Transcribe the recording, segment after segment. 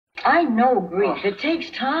I know grief. It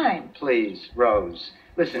takes time. Please, Rose.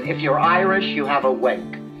 Listen, if you're Irish, you have a wake.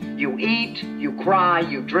 You eat, you cry,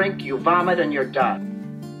 you drink, you vomit, and you're done.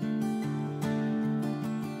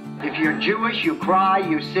 If you're Jewish, you cry,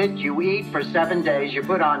 you sit, you eat for 7 days, you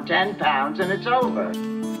put on 10 pounds, and it's over.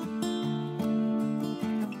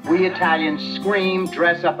 We Italians scream,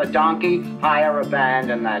 dress up a donkey, hire a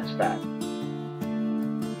band, and that's that.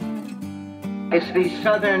 It's these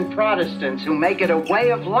Southern Protestants who make it a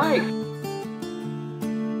way of life.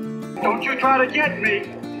 Don't you try to get me.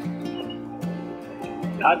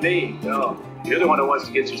 Not me, no. You're the one who wants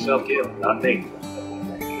to get yourself killed, not me.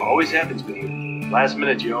 Always happens with you. Last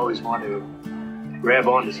minute, you always want to grab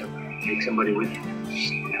onto somebody, take somebody with you.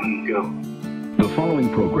 Just down you go. The following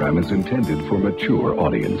program is intended for mature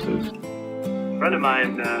audiences. A friend of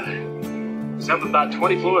mine was up about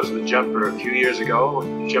 20 floors with a jumper a few years ago.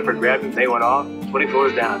 The jumper grabbed him, they went off, 20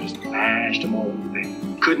 floors down, just mashed him all over. They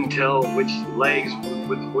couldn't tell which legs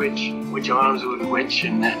with which arms with which,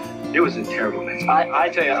 and it was a terrible mess. I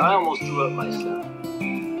tell you, I almost threw up myself.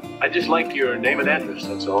 I just like your name and address,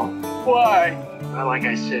 that's all. Why? Well, like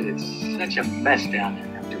I said, it's such a mess down there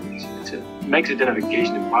afterwards. It makes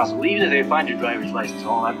identification impossible, even if they find your driver's license,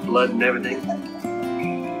 all that blood and everything.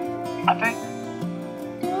 I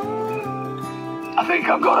think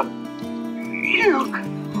I'm gonna puke.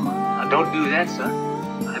 Now, don't do that, son.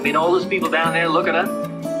 I mean, all those people down there looking up,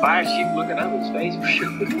 fire sheep looking up in space.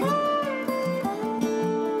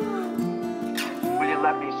 Will you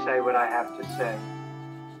let me say what I have to say?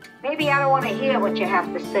 Maybe I don't want to hear what you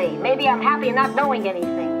have to say. Maybe I'm happy not knowing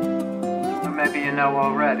anything. Or maybe you know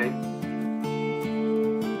already.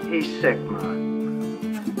 He's sick, Ma.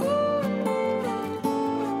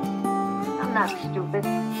 I'm not stupid.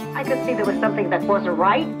 I could see there was something that wasn't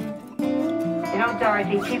right. You know,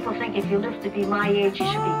 Dorothy, people think if you live to be my age, you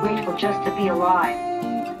should be grateful just to be alive.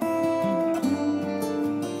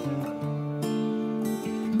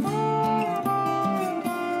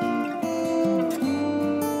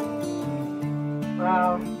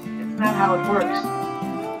 Well, it's not how it works.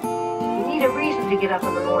 You need a reason to get up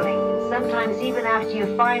in the morning. Sometimes even after you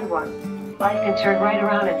find one, life can turn right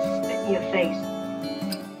around and spit in your face.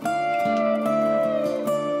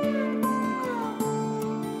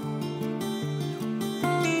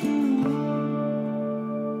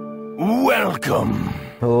 Welcome.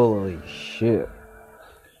 Holy shit.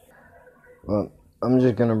 Well, I'm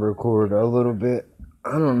just gonna record a little bit.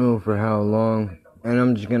 I don't know for how long. And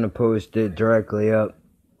I'm just gonna post it directly up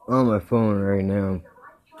on my phone right now.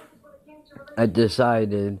 I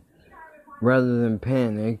decided, rather than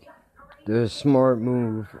panic, the smart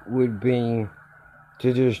move would be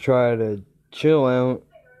to just try to chill out,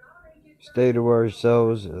 stay to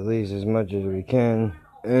ourselves at least as much as we can,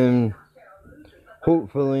 and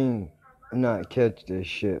hopefully not catch this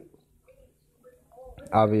shit.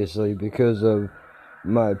 Obviously, because of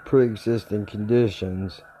my pre-existing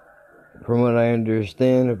conditions, from what I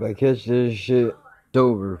understand, if I catch this shit, it's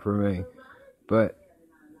over for me. But,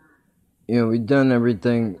 you know, we've done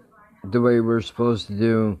everything the way we're supposed to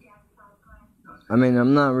do. I mean,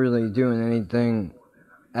 I'm not really doing anything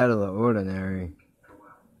out of the ordinary.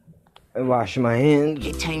 I wash my hands.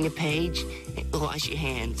 You turn the page and wash your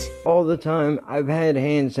hands. All the time. I've had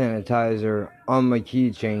hand sanitizer on my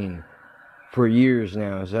keychain for years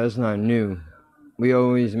now, so that's not new. We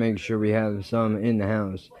always make sure we have some in the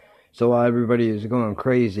house. So while everybody is going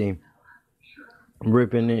crazy,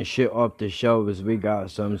 ripping this shit off the shelves, we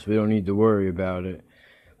got some, so we don't need to worry about it.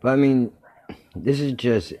 But I mean, this is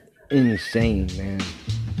just insane, man.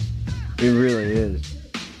 It really is.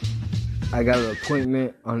 I got an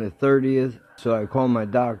appointment on the 30th, so I called my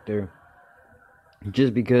doctor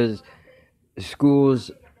just because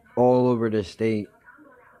schools all over the state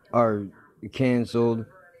are canceled.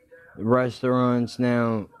 Restaurants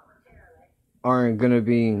now aren't going to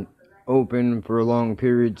be open for long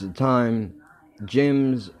periods of time.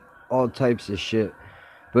 Gyms, all types of shit.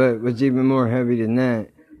 But what's even more heavy than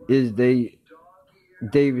that is they've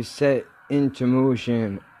set into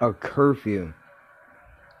motion a curfew.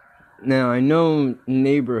 Now, I know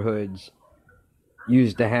neighborhoods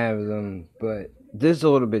used to have them, but this is a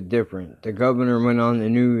little bit different. The governor went on the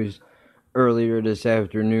news earlier this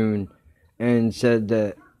afternoon and said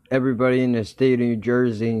that everybody in the state of New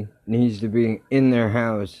Jersey needs to be in their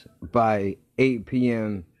house by 8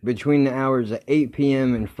 p.m. Between the hours of 8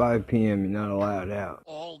 p.m. and 5 p.m., you're not allowed out.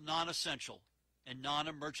 All non-essential and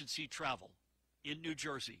non-emergency travel in New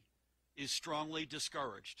Jersey is strongly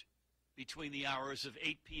discouraged between the hours of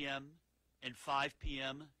 8 p.m. and 5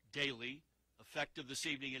 p.m. daily, effective this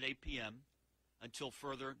evening at 8 p.m., until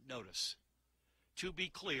further notice. To be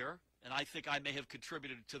clear, and I think I may have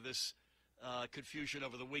contributed to this confusion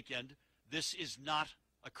over the weekend, this is not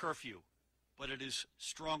a curfew, but it is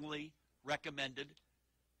strongly recommended,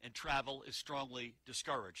 and travel is strongly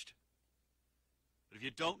discouraged. But if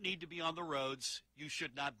you don't need to be on the roads, you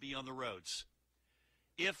should not be on the roads.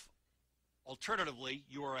 If, alternatively,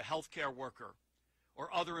 you are a healthcare worker or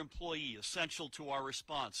other employee essential to our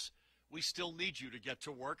response, we still need you to get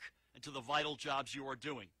to work and to the vital jobs you are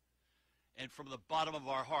doing. And from the bottom of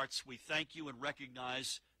our hearts, we thank you and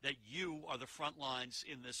recognize that you are the front lines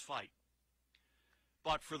in this fight.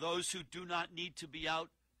 But for those who do not need to be out,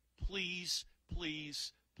 please,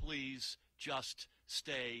 please, please just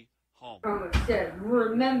stay home. Said,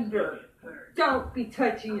 remember, don't be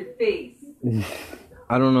touching your face.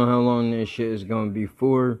 I don't know how long this shit is going to be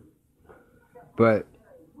for, but,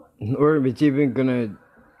 or if it's even going to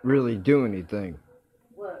really do anything.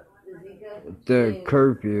 What? Is he gonna The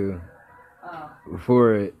curfew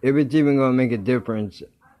for it, if it's even going to make a difference.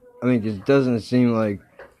 I mean, it doesn't seem like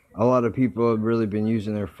a lot of people have really been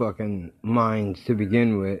using their fucking minds to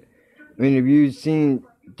begin with. I mean, have you seen,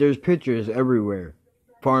 there's pictures everywhere.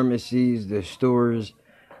 Pharmacies, the stores,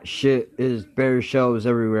 shit is bare shelves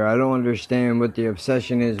everywhere. I don't understand what the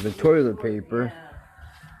obsession is with toilet paper. Yeah.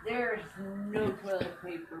 There's no toilet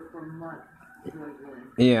paper for months.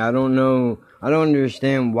 Yeah, I don't know. I don't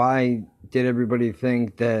understand why did everybody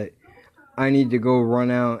think that I need to go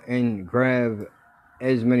run out and grab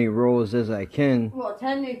as many rolls as I can. Well,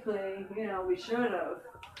 technically, we should have.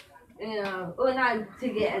 Well, not to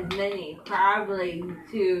get as many, probably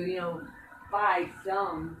to, buy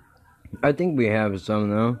some. I think we have some,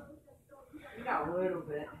 though. We got a little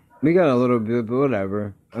bit. We got a little bit, but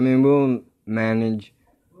whatever. I mean, we'll manage.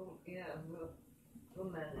 Yeah, we'll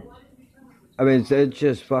manage. I mean, it's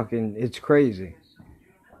just fucking, it's crazy.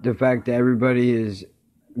 The fact that everybody is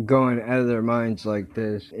going out of their minds like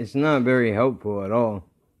this. It's not very helpful at all.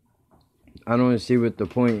 I don't see what the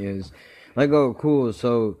point is. Like, oh, cool,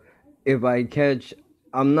 so if I catch,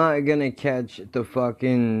 I'm not gonna catch the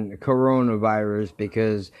fucking coronavirus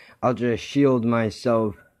because I'll just shield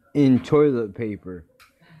myself in toilet paper.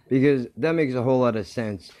 Because that makes a whole lot of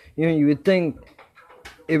sense. You would think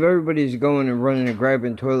if everybody's going and running and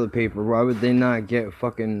grabbing toilet paper, why would they not get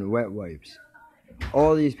fucking wet wipes?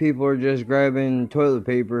 All these people are just grabbing toilet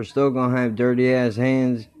paper, still gonna have dirty ass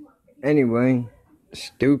hands. Anyway,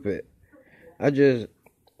 stupid. I don't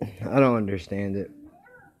understand it.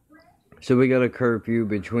 So we got a curfew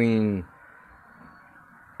between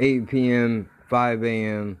 8 p.m., 5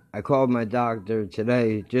 a.m. I called my doctor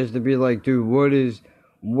today just to be like, dude, what is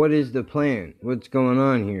the plan? What's going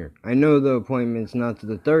on here? I know the appointment's not to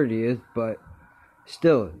the 30th, but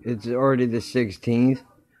still, it's already the 16th.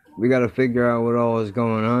 We got to figure out what all is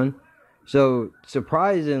going on. So,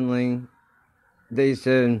 surprisingly, they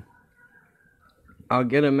said, I'll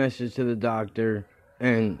get a message to the doctor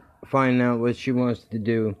and find out what she wants to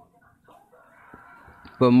do.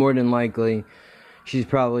 But more than likely, she's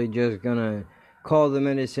probably just going to call the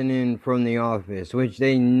medicine in from the office, which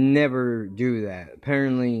they never do that.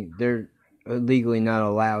 Apparently, they're legally not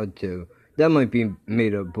allowed to. That might be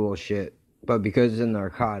made up bullshit, but because it's a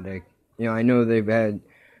narcotic, I know they've had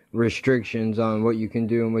restrictions on what you can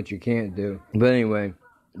do and what you can't do. But anyway,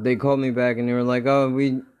 they called me back and they were like, oh,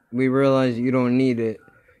 we realize you don't need it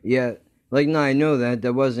yet. Like, no, I know that.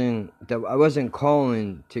 I wasn't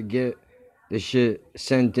calling to get the shit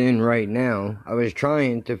sent in right now. I was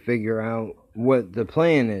trying to figure out what the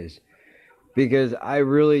plan is. Because I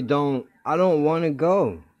don't want to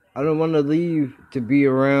go. I don't want to leave to be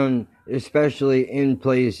around, especially in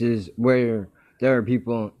places where there are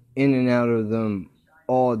people in and out of them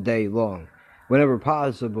all day long. Whenever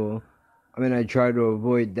possible, I try to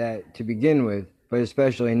avoid that to begin with, but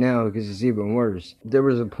especially now because it's even worse. There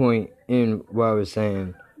was a point in what I was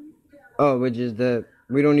saying, which is that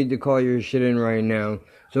we don't need to call your shit in right now.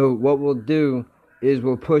 So what we'll do is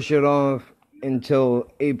we'll push it off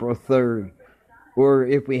until April 3rd. Or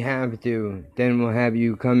if we have to, then we'll have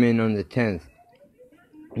you come in on the 10th.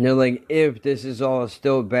 And they're like, if this is all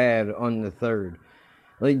still bad on the 3rd.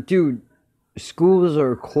 Like, dude, schools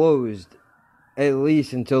are closed at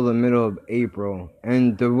least until the middle of April.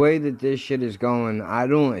 And the way that this shit is going, I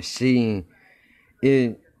don't see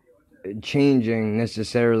it changing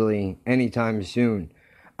necessarily anytime soon.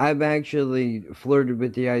 I've actually flirted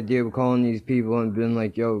with the idea of calling these people and been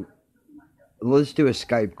like, yo, let's do a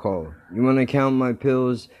Skype call. You want to count my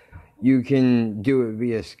pills? You can do it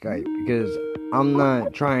via Skype because I'm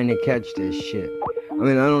not trying to catch this shit.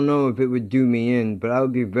 I don't know if it would do me in, but I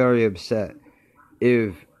would be very upset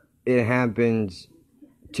if it happens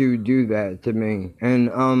to do that to me. And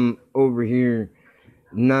I'm over here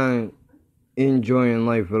not enjoying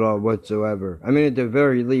life at all whatsoever. I mean, at the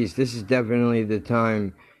very least, this is definitely the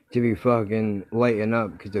time to be fucking lighting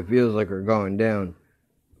up, because it feels like we're going down.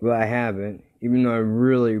 But I haven't, even though I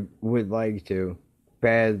really would like to,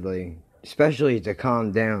 badly. Especially to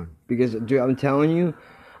calm down. Because, dude, I'm telling you,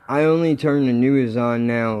 I only turn the news on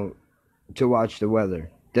now to watch the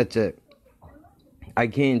weather. That's it. I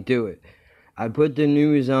can't do it. I put the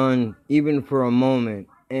news on even for a moment,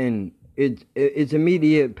 and it's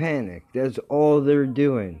immediate panic. That's all they're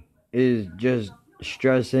doing, is just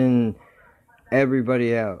stressing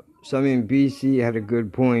everybody out. So, I mean, BC had a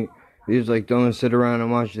good point. He was like, don't sit around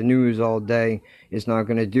and watch the news all day. It's not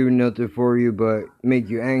going to do nothing for you but make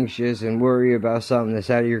you anxious and worry about something that's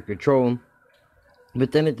out of your control.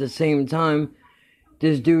 But then at the same time,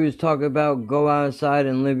 this dude is talking about go outside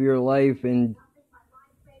and live your life and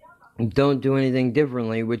don't do anything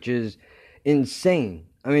differently, which is insane.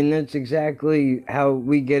 I mean, that's exactly how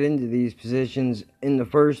we get into these positions in the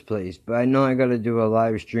first place. But I know I got to do a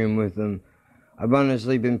live stream with him. I've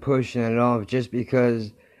honestly been pushing it off just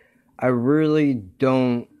because I really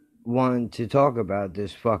don't want to talk about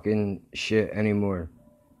this fucking shit anymore.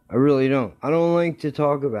 I really don't. I don't like to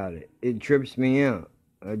talk about it. It trips me out.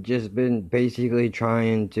 I've just been basically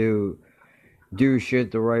trying to do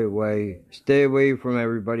shit the right way. Stay away from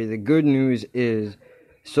everybody. The good news is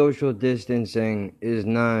social distancing is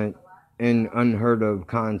not an unheard of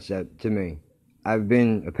concept to me. I've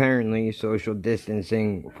been apparently social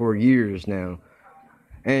distancing for years now.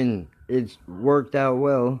 And it's worked out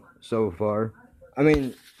well so far. I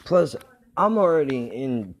mean, plus, I'm already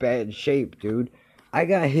in bad shape, dude. I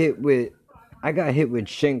got hit with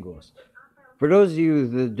shingles. For those of you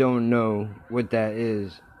that don't know what that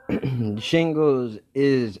is, shingles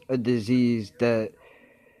is a disease that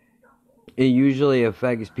it usually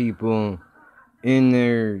affects people in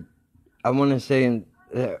their, I want to say, in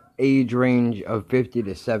the age range of 50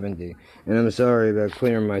 to 70. And I'm sorry about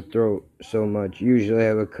clearing my throat so much. Usually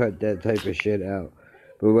I would cut that type of shit out.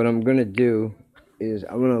 But what I'm going to do is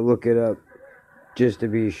I'm going to look it up just to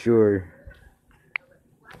be sure.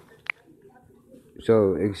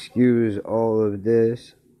 So excuse all of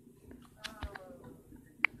this.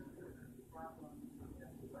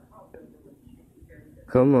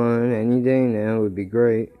 Come on, any day now would be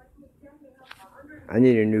great. I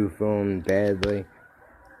need a new phone badly.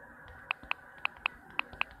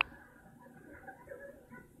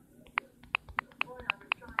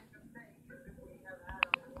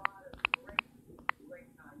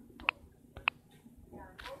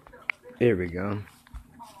 There we go.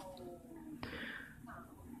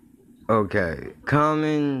 Okay,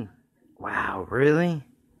 common. Wow, really?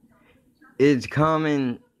 It's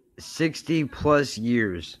common 60 plus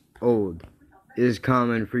years old is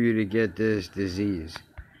common for you to get this disease.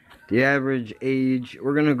 The average age,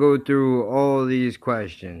 we're going to go through all these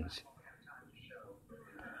questions.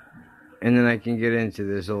 And then I can get into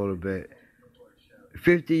this a little bit.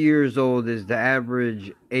 50 years old is the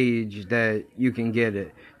average age that you can get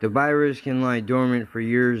it. The virus can lie dormant for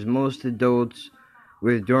years. Most adults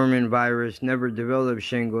with dormant virus never develop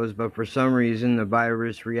shingles, but for some reason the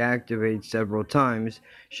virus reactivates several times.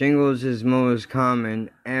 Shingles is most common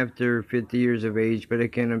after 50 years of age, but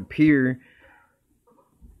it can appear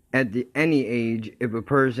at any age if a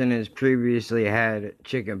person has previously had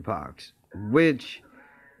chickenpox, which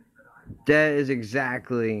that's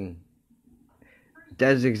exactly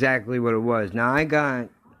what it was. Now I got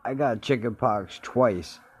chickenpox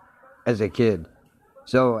twice as a kid.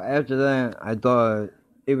 So after that, I thought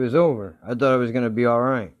it was over. I thought I was going to be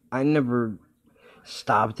alright. I never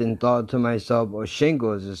stopped and thought to myself, oh,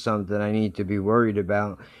 shingles is something I need to be worried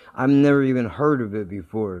about. I've never even heard of it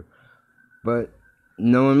before. But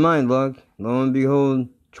knowing my luck, lo and behold,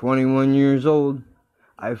 21 years old,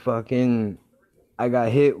 I was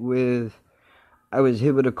hit with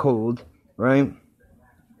a cold, right?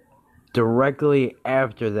 Directly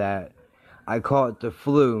after that, I caught the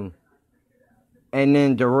flu. And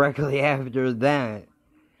then directly after that,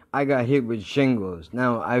 I got hit with shingles.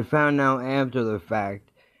 Now, I found out after the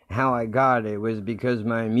fact how I got it was because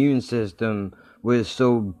my immune system was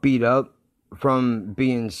so beat up from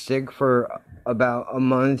being sick for about a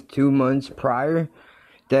month, 2 months prior,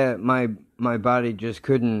 that my body just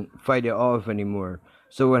couldn't fight it off anymore.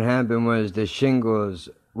 So what happened was the shingles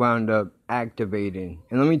wound up activating.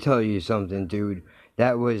 And let me tell you something, dude.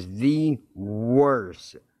 That was the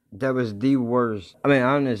worst. I mean,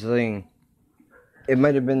 honestly, it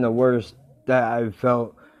might have been the worst that I've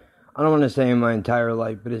felt. I don't want to say in my entire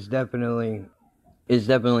life, but it's definitely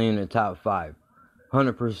in the top 5.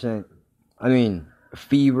 100%. I mean,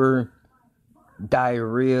 fever,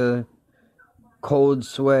 diarrhea, cold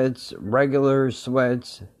sweats, regular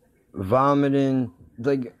sweats, vomiting.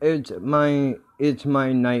 Like, it's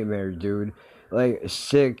my nightmare, dude. Like,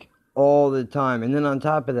 sick all the time. And then on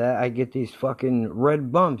top of that, I get these fucking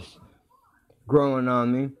red bumps growing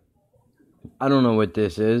on me. I don't know what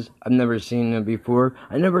this is. I've never seen it before.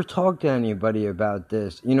 I never talked to anybody about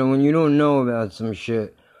this. You know, when you don't know about some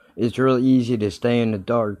shit, it's really easy to stay in the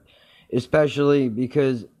dark. Especially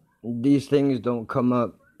because these things don't come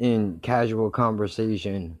up in casual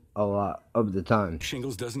conversation a lot of the time.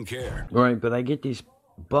 Shingles doesn't care. Right, but I get these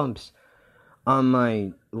bumps on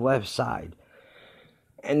my left side.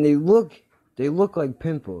 And they look like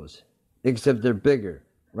pimples. Except they're bigger,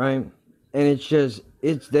 right? And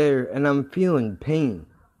it's there, and I'm feeling pain.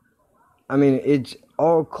 I mean, it's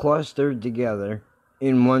all clustered together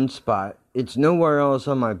in one spot. It's nowhere else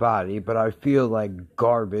on my body, but I feel like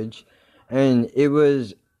garbage. And it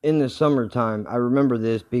was in the summertime. I remember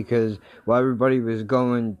this because while everybody was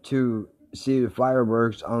going to see the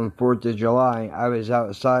fireworks on 4th of July, I was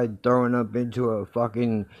outside throwing up into a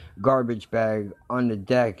fucking garbage bag on the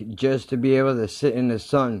deck just to be able to sit in the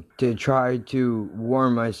sun to try to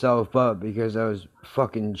warm myself up because I was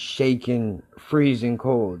fucking shaking, freezing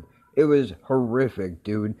cold. It was horrific,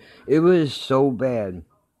 dude. It was so bad.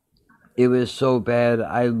 It was so bad,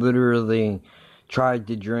 I literally tried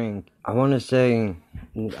to drink. I want to say,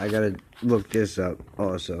 I gotta look this up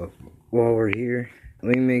also while we're here.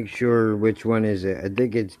 Let me make sure which one is it. I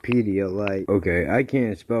think it's Pedialyte. Okay, I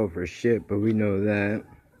can't spell for shit, but we know that.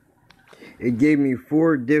 It gave me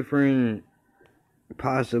 4 different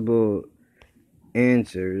possible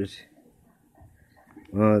answers.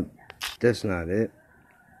 Well, that's not it.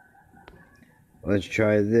 Let's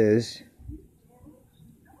try this.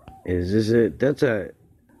 Is this it? That's a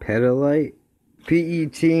Pedialyte?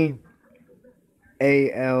 Petalite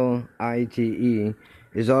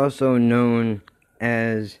is also known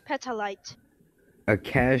as Petalite. A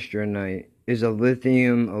castronite is a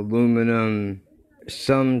lithium, aluminum,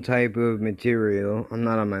 some type of material. I'm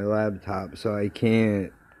not on my laptop, so I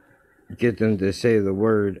can't get them to say the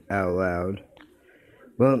word out loud.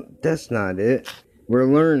 Well, that's not it. We're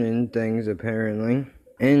learning things, apparently.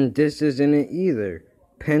 And this isn't it either.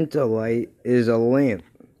 Pentalite is a lamp.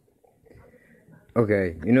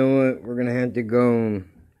 Okay, you know what? We're gonna have to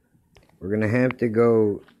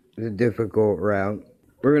go the difficult route.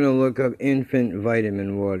 We're gonna look up infant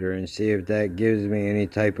vitamin water and see if that gives me any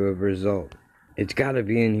type of result. It's gotta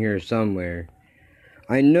be in here somewhere.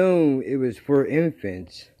 I know it was for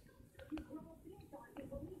infants.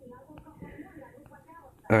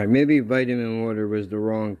 Alright, maybe vitamin water was the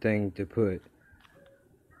wrong thing to put.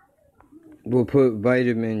 We'll put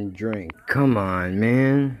vitamin drink. Come on,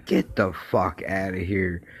 man. Get the fuck out of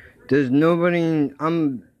here.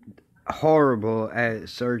 I'm horrible at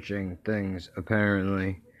searching things,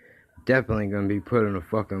 apparently. Definitely gonna be put on a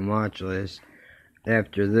fucking watch list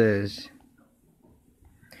after this.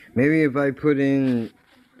 Maybe if I put in...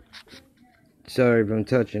 Sorry if I'm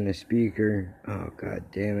touching the speaker. Oh, god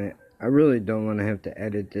damn it. I really don't want to have to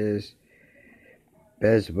edit this.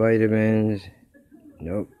 Best vitamins.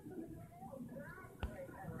 Nope.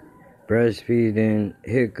 Breastfeeding,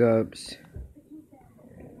 hiccups,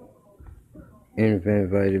 infant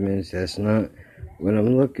vitamins. That's not what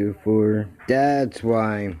I'm looking for. That's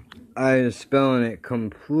why I was spelling it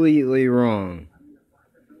completely wrong.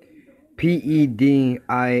 Pedialyte.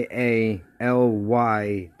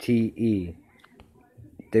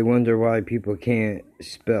 They wonder why people can't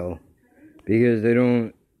spell. Because they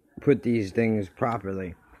don't put these things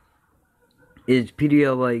properly. Is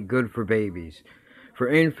Pedialyte good for babies? For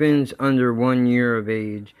infants under 1 year of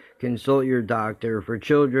age, consult your doctor. For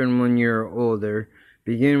children 1 year or older,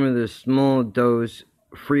 begin with a small dose,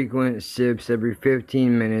 frequent sips every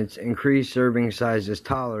 15 minutes. Increased serving size is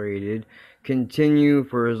tolerated. Continue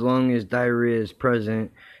for as long as diarrhea is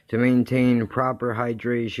present to maintain proper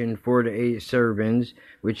hydration. 4 to 8 servings,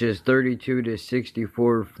 which is 32 to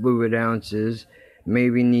 64 fluid ounces, may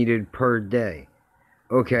be needed per day.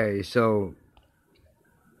 Okay, so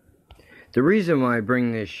the reason why I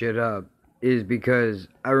bring this shit up is because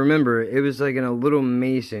I remember it was like in a little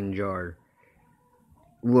mason jar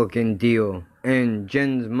looking deal. And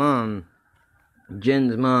Jen's mom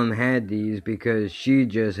had these because she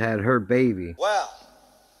just had her baby. Well,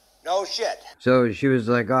 no shit. So she was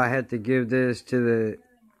like, oh, I had to give this to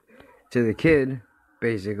the kid,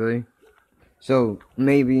 basically. So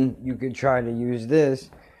maybe you could try to use this.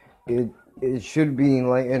 It should be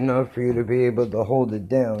light enough for you to be able to hold it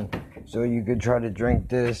down. So you could try to drink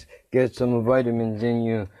this, get some vitamins in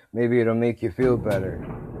you. Maybe it'll make you feel better.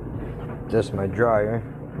 That's my dryer,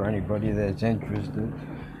 for anybody that's interested.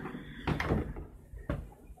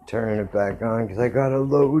 turn it back on because I got a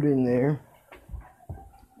load in there.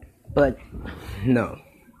 But no,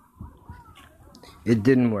 it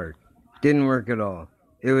didn't work. Didn't work at all.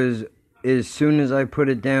 It was, as soon as I put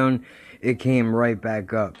it down, it came right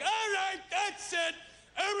back up. All right, that's it.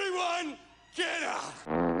 Everyone, get out.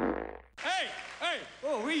 Hey,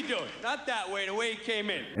 what are we doing? Not that way, the way he came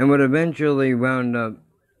in. And what eventually wound up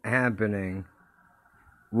happening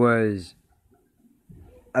was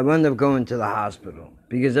I wound up going to the hospital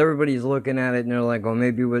because everybody's looking at it and they're like, oh,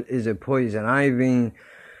 maybe is it poison ivy?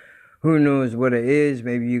 Who knows what it is?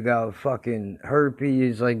 Maybe you got fucking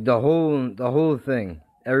herpes. Like the whole thing.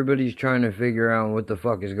 Everybody's trying to figure out what the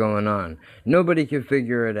fuck is going on. Nobody can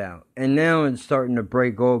figure it out. And now it's starting to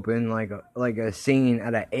break open like a scene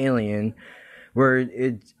at an Alien, where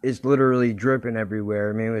it's literally dripping everywhere.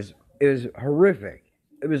 I mean, it was horrific.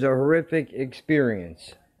 It was a horrific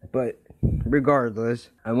experience. But regardless,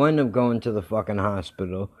 I wound up going to the fucking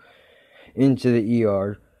hospital, into the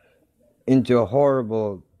ER, into a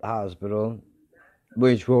horrible hospital,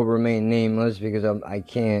 which will remain nameless because I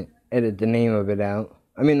can't edit the name of it out.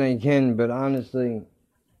 I mean, I can, but honestly,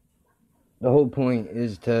 the whole point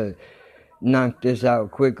is to knock this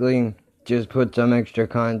out quickly, just put some extra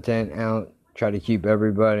content out, try to keep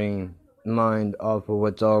everybody's mind off of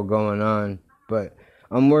what's all going on. But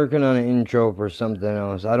I'm working on an intro for something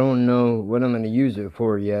else. I don't know what I'm going to use it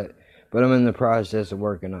for yet, but I'm in the process of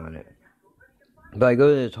working on it. But I go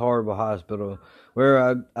to this horrible hospital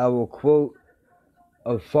where I will quote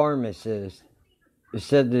a pharmacist who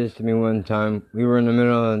said this to me one time. We were in the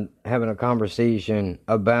middle of having a conversation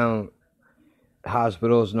about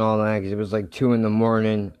hospitals and all that, because it was like 2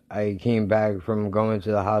 a.m. I came back from going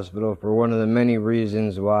to the hospital for one of the many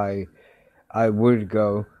reasons why I would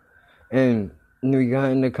go. And we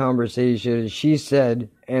got into conversation. She said,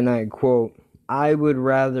 and I quote, I would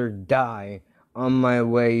rather die on my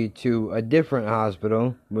way to a different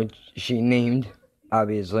hospital, which she named,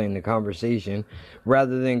 obviously, in the conversation,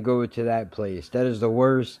 rather than go to that place. That is the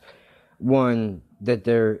worst one that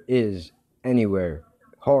there is anywhere.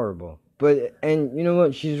 Horrible. But, and you know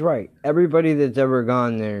what? She's right. Everybody that's ever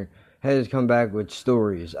gone there has come back with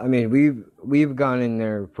stories. I mean, we've gone in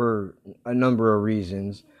there for a number of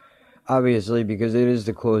reasons. Obviously, because it is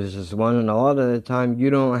the closest one, and a lot of the time you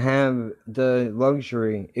don't have the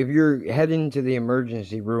luxury. If you're heading to the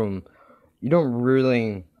emergency room, you don't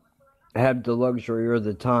really have the luxury or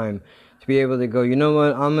the time to be able to go, you know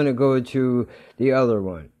what, I'm going to go to the other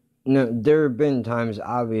one. Now, there have been times,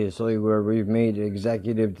 obviously, where we've made an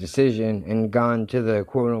executive decision and gone to the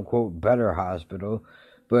quote-unquote better hospital,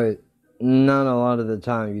 but not a lot of the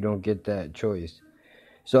time you don't get that choice.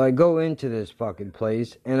 So I go into this fucking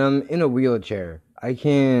place, and I'm in a wheelchair. I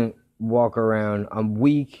can't walk around. I'm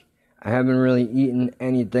weak. I haven't really eaten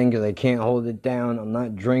anything because I can't hold it down. I'm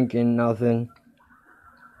not drinking nothing.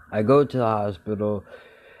 I go to the hospital,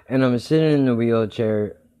 and I'm sitting in the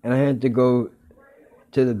wheelchair, and I had to go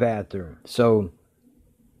to the bathroom. So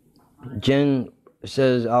Jen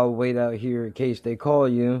says, I'll wait out here in case they call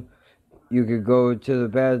you. You could go to the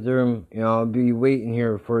bathroom, I'll be waiting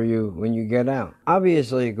here for you when you get out.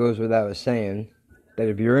 Obviously, it goes without saying that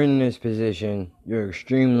if you're in this position, you're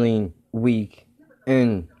extremely weak.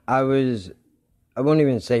 And I won't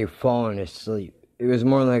even say falling asleep. It was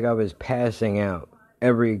more like I was passing out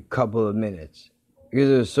every couple of minutes. Because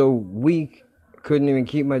I was so weak, couldn't even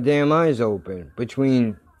keep my damn eyes open.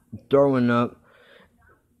 Between throwing up,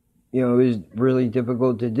 it was really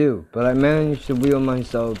difficult to do. But I managed to wheel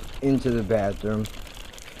myself into the bathroom.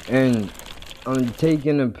 And I'm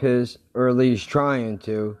taking a piss, or at least trying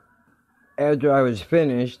to. After I was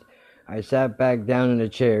finished, I sat back down in a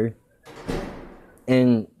chair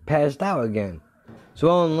and passed out again. So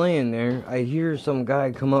while I'm laying there, I hear some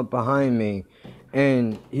guy come up behind me.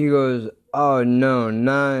 And he goes, oh no,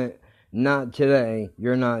 not today.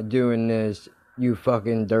 You're not doing this, you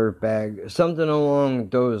fucking dirtbag. Something along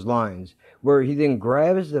those lines. Where he then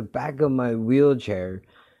grabs the back of my wheelchair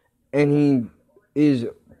and he is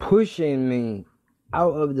pushing me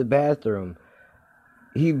out of the bathroom.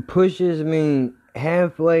 He pushes me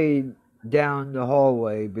halfway down the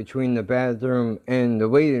hallway between the bathroom and the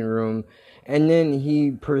waiting room. And then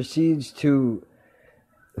he proceeds to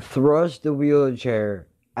thrust the wheelchair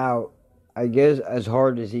out, I guess, as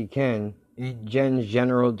hard as he can, in Jen's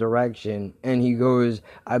general direction, and he goes,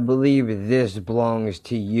 I believe this belongs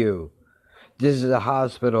to you. This is a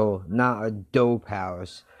hospital, not a dope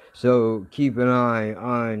house, so keep an eye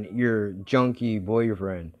on your junkie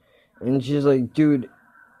boyfriend. And she's like, dude,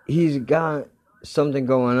 he's got something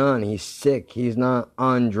going on, he's sick, he's not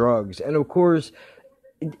on drugs. And of course,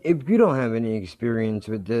 if you don't have any experience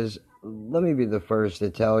with this, let me be the first to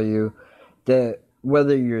tell you that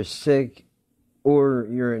whether you're sick or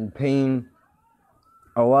you're in pain,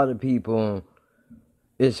 a lot of people,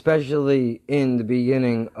 especially in the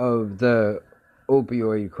beginning of the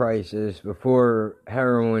opioid crisis, before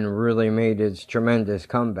heroin really made its tremendous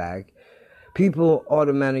comeback, people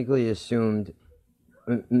automatically assumed,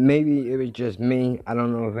 maybe it was just me, I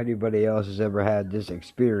don't know if anybody else has ever had this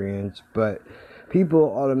experience, but people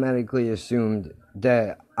automatically assumed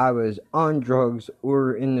that I was on drugs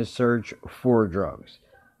or in the search for drugs.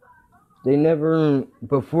 They never,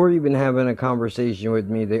 before even having a conversation with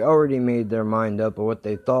me, they already made their mind up of what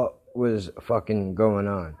they thought was fucking going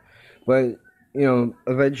on. But, you know,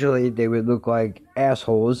 eventually they would look like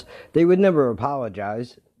assholes. They would never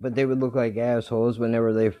apologize, but they would look like assholes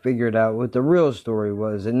whenever they figured out what the real story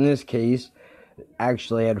was. In this case,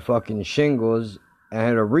 actually had fucking shingles. I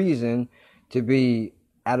had a reason to be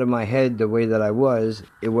out of my head the way that I was.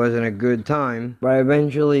 It wasn't a good time. But I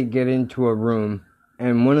eventually get into a room,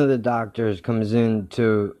 and one of the doctors comes in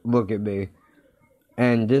to look at me,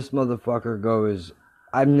 and this motherfucker goes,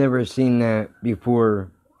 I've never seen that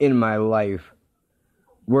before in my life.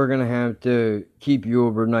 We're gonna have to keep you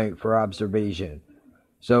overnight for observation.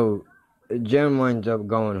 So Jen winds up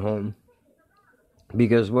going home,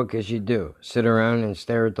 because what could she do? Sit around and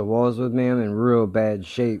stare at the walls with me? I'm in real bad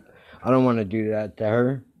shape. I don't want to do that to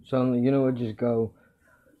her. So I'm like, you know what, just go.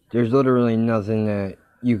 There's literally nothing that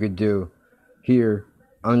you could do here.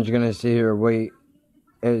 I'm just gonna sit here and wait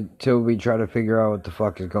until we try to figure out what the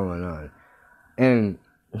fuck is going on. And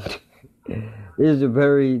there's a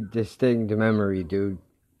very distinct memory, dude.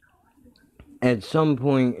 At some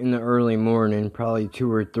point in the early morning, probably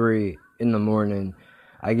 2 or 3 in the morning,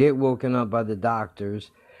 I get woken up by the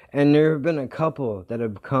doctors, and there have been a couple that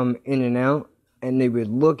have come in and out, and they would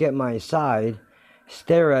look at my side,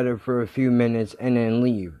 stare at it for a few minutes, and then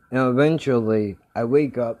leave. Now eventually, I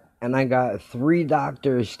wake up, and I got 3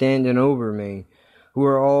 doctors standing over me who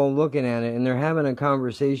are all looking at it, and they're having a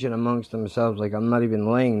conversation amongst themselves like I'm not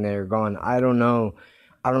even laying there going, I don't know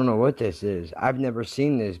what this is. I've never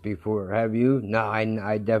seen this before. Have you? No,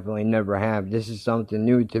 I definitely never have. This is something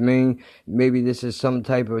new to me. Maybe this is some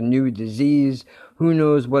type of new disease. Who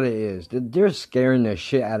knows what it is? They're scaring the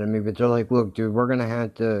shit out of me, but they're like, look, dude, we're gonna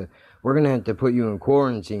have to put you in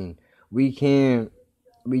quarantine. We can't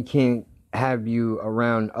have you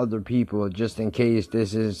around other people just in case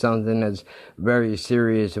this is something that's very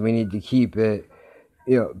serious, and we need to keep it,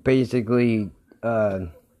 you know, basically,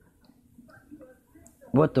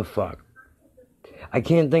 what the fuck? I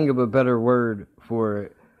can't think of a better word for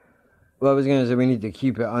it. Well, I was going to say we need to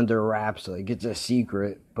keep it under wraps, like it's a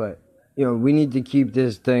secret, but, you know, we need to keep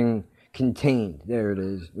this thing contained. There it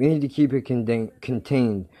is. We need to keep it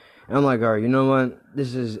contained. And I'm like, all right, you know what?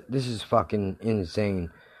 This is fucking insane.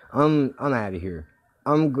 I'm out of here.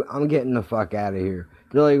 I'm getting the fuck out of here.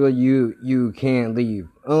 They're like, well, you can't leave.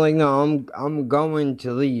 I'm like, no, I'm going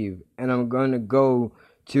to leave, and I'm going to go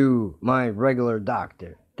to my regular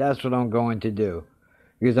doctor. That's what I'm going to do.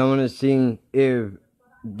 Because I want to see if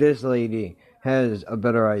this lady has a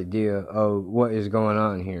better idea of what is going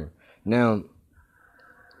on here. Now,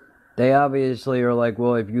 they obviously are like,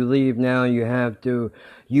 well, if you leave now, you have to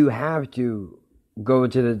go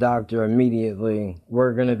to the doctor immediately.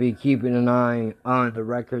 We're going to be keeping an eye on the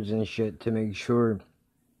records and shit to make sure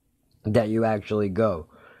that you actually go.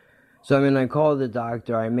 So, I mean, I call the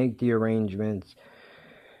doctor, I make the arrangements,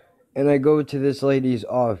 and I go to this lady's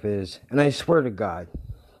office, and I swear to God,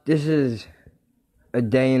 this is a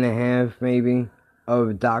day and a half, maybe,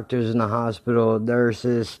 of doctors in the hospital,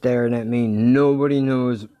 nurses staring at me. Nobody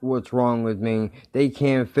knows what's wrong with me. They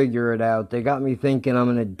can't figure it out. They got me thinking I'm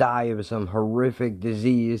going to die of some horrific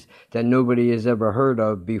disease that nobody has ever heard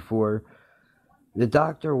of before. The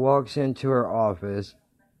doctor walks into her office,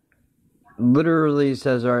 literally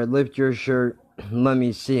says, all right, lift your shirt, let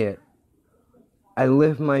me see it. I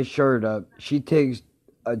lift my shirt up. She takes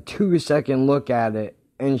a 2-second look at it,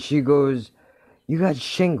 and she goes, you got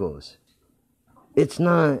shingles. It's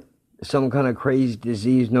not some kind of crazy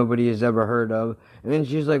disease nobody has ever heard of. And then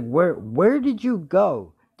she's like, where did you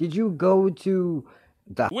go? Did you go to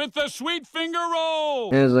the... With the sweet finger roll!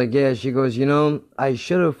 And I was like, yeah. She goes, you know, I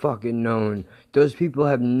should have fucking known. Those people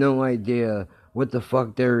have no idea what the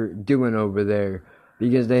fuck they're doing over there.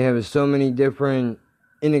 Because they have so many different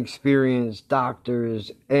inexperienced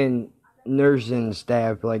doctors and nursing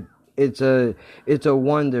staff. Like, it's a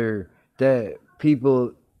wonder that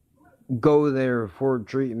people go there for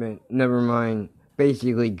treatment, never mind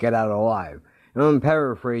basically get out alive. And I'm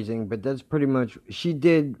paraphrasing, but that's pretty much, she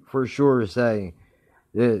did for sure say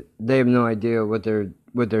that they have no idea what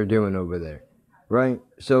they're doing over there. right?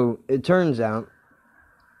 So it turns out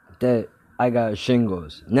that I got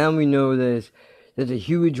shingles. Now we know this. There's a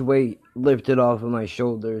huge weight lifted off of my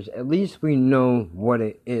shoulders. At least we know what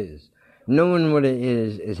it is. Knowing what it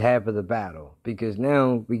is half of the battle, because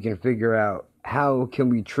now we can figure out how can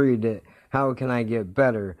we treat it, how can I get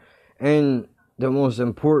better, and the most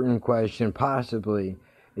important question possibly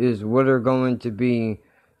is what are going to be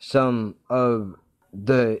some of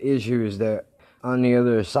the issues that on the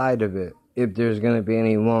other side of it, if there's going to be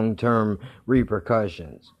any long-term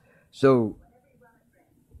repercussions. So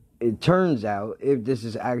it turns out, if this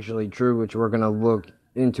is actually true, which we're going to look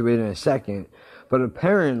into it in a second, but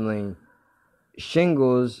apparently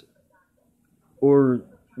shingles or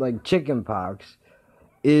like chickenpox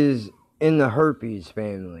is in the herpes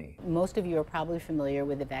family. Most of you are probably familiar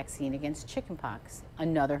with the vaccine against chickenpox,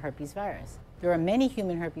 another herpes virus. There are many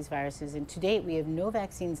human herpes viruses, and to date we have no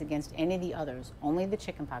vaccines against any of the others, only the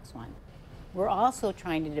chickenpox one. We're also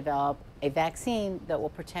trying to develop a vaccine that will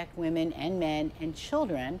protect women and men and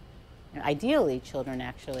children, ideally children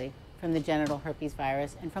actually, from the genital herpes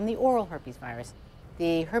virus and from the oral herpes virus.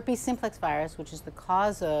 The herpes simplex virus, which is the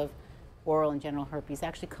cause of oral and genital herpes,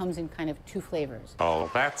 actually comes in kind of two flavors. Oh,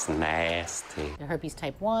 that's nasty. The herpes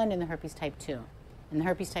type 1 and the herpes type 2. And the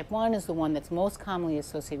herpes type 1 is the one that's most commonly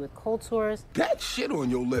associated with cold sores. That shit on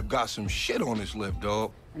your lip got some shit on its lip,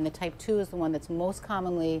 dog. And the type 2 is the one that's most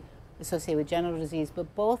commonly associated with genital disease,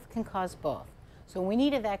 but both can cause both. So we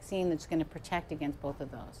need a vaccine that's going to protect against both of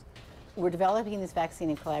those. We're developing this vaccine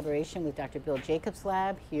in collaboration with Dr. Bill Jacobs'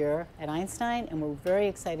 lab here at Einstein, and we're very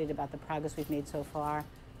excited about the progress we've made so far,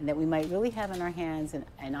 and that we might really have in our hands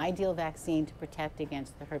an ideal vaccine to protect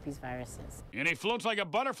against the herpes viruses. And he floats like a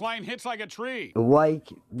butterfly and hits like a tree. Like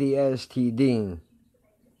the STD,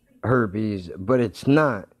 herpes, but it's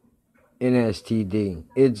not an STD.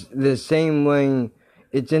 It's the same way,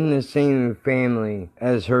 it's in the same family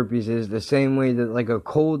as herpes is, the same way that like a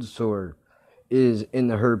cold sore is in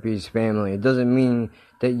the herpes family. It doesn't mean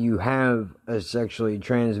that you have a sexually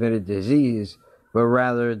transmitted disease, but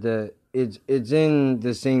rather that it's in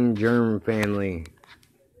the same germ family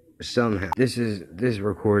somehow. This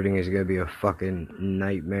recording is gonna be a fucking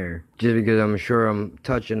nightmare. Just because I'm sure I'm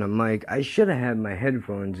touching a mic. I should have had my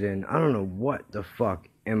headphones in. I don't know what the fuck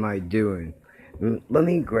am I doing. Let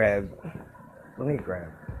me grab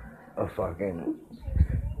a fucking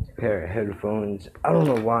pair of headphones. I don't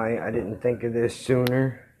know why I didn't think of this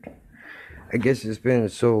sooner. I guess it's been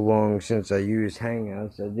so long since I used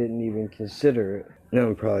Hangouts, I didn't even consider it. Now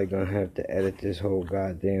I'm probably gonna have to edit this whole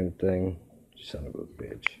goddamn thing. Son of a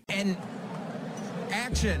bitch. And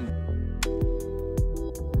action.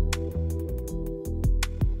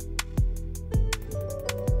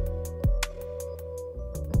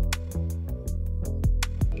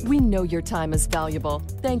 We know your time is valuable.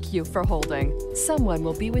 Thank you for holding. Someone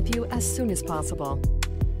will be with you as soon as possible.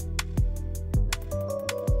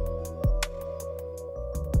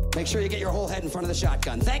 Make sure you get your whole head in front of the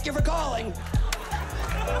shotgun. Thank you for calling.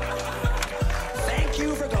 Thank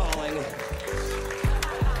you for calling.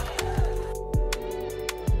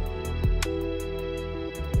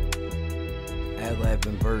 At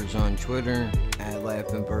Laughing Birds on Twitter, at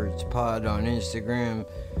Laughing Birds Pod on Instagram.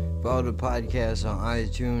 Follow the podcast on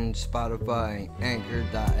iTunes, Spotify,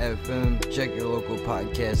 Anchor.fm. Check your local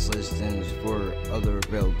podcast listings for other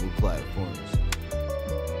available platforms.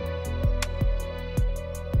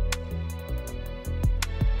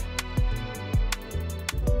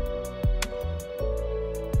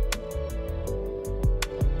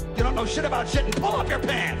 You don't know shit about shit and pull up your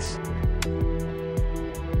pants!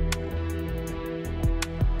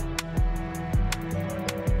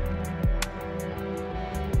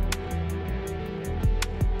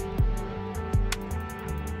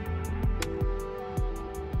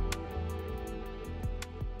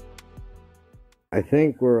 I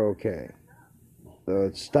think we're okay. So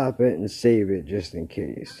let's stop it and save it just in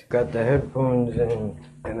case. Got the headphones in,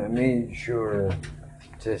 and I made sure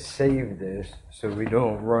to save this so we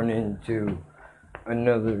don't run into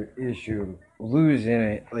another issue losing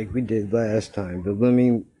it like we did last time. But let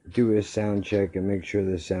me do a sound check and make sure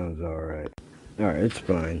this sounds alright. Alright, it's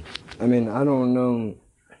fine. I mean, I don't know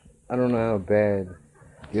how bad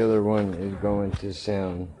the other one is going to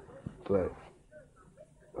sound, but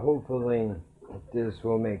hopefully this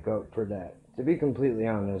will make up for that. To be completely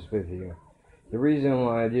honest with you, the reason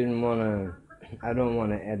why I don't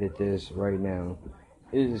want to edit this right now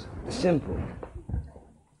is simple.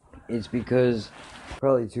 It's because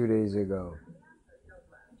probably 2 days ago,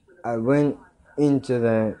 I went into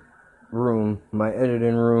that room, my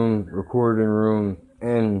editing room, recording room,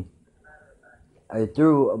 and I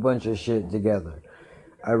threw a bunch of shit together.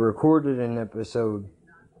 I recorded an episode,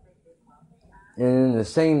 and in the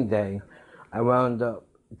same day, I wound up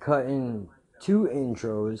cutting 2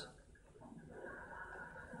 intros.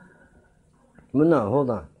 Well, no,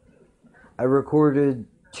 hold on. I recorded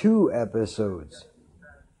 2 episodes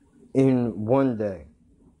in one day.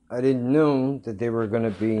 I didn't know that they were going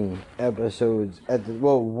to be episodes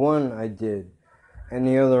one I did, and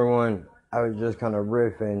the other one I was just kind of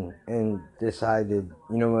riffing and decided,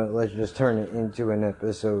 you know what, let's just turn it into an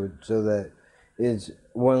episode so that it's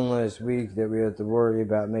one less week that we have to worry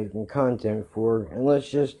about making content for, and let's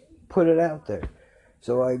just put it out there.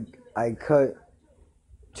 So I cut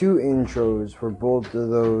 2 intros for both of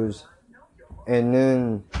those, and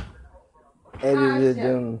then edited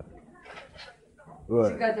them.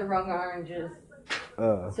 What? She got the wrong oranges.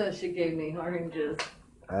 So she gave me oranges.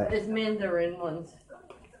 It's mandarin ones.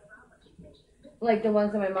 Like the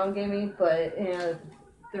ones that my mom gave me, but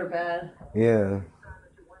they're bad. Yeah.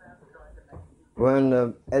 Wound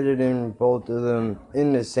up editing both of them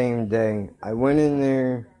in the same day. I went in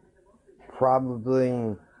there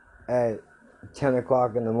probably at 10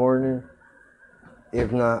 o'clock in the morning,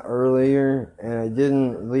 if not earlier, and I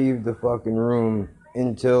didn't leave the fucking room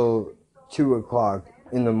until 2 o'clock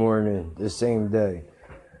in the morning the same day.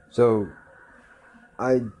 So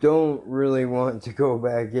I don't really want to go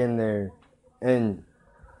back in there and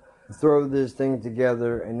throw this thing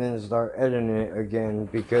together and then start editing it again,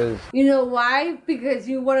 because... You know why? Because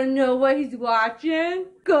you want to know what he's watching?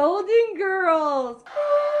 Golden Girls!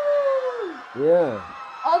 Yeah.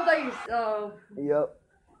 All by yourself. Yep.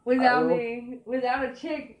 Without a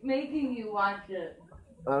chick making you watch it.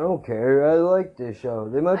 I don't care. I like this show.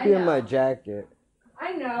 They might be in my jacket.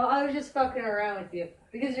 I know. I was just fucking around with you.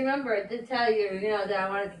 Because remember, I did tell you, that I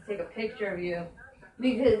wanted to take a picture of you.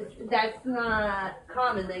 Because that's not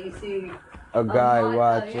common that you see A guy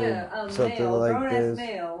watching a something male, like grown-ass this.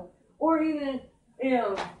 male, or even,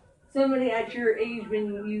 somebody at your age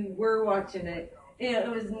when you were watching it. It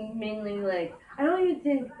was mainly like, I don't even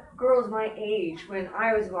think girls my age when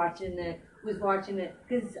I was watching it,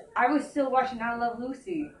 because I was still watching I Love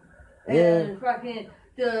Lucy. And fucking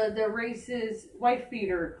the racist wife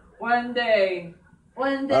beater. One day,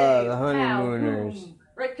 The Honeymooners. boom,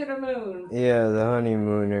 right to the moon. Yeah, the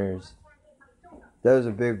Honeymooners. That was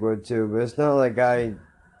a big one too, but it's not like I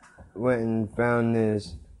went and found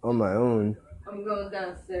this on my own. I'm going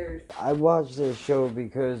downstairs. I watched this show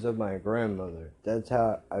because of my grandmother. That's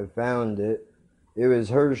how I found it. It was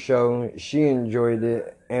her show, she enjoyed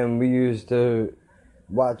it, and we used to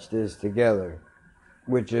watch this together,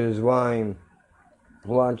 which is why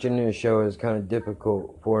watching this show is kind of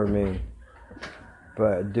difficult for me,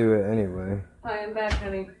 but I do it anyway. Hi, I'm back,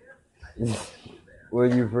 honey. What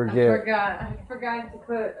did you forget? I forgot to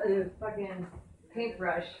put a fucking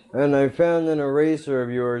paintbrush. And I found an eraser of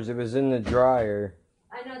yours. It was in the dryer.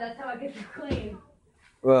 I know, that's how I get you clean.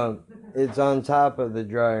 Well, it's on top of the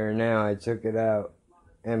dryer now. I took it out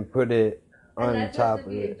and put it on top of it. That's supposed to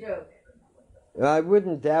be a joke. I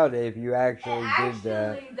wouldn't doubt it if you actually did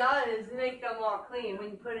that. It does make them all clean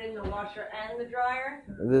when you put it in the washer and the dryer.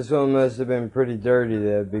 This one must have been pretty dirty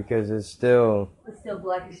there because it's still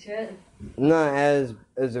black as shit. not as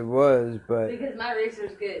it was, but Because my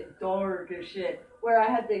erasers get dark as shit. Where I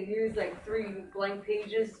had to use like 3 blank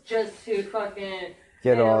pages just to fucking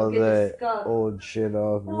get all get that the old shit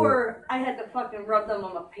off. Or I had to fucking rub them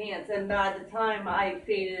on my pants, and by the time I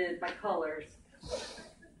faded my colors.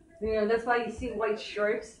 That's why you see white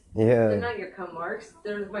stripes. Yeah. They're not your cum marks.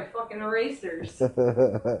 They're my fucking erasers.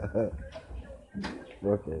 Fucking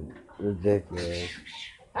ridiculous.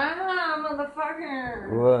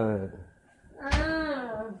 Motherfucker. What?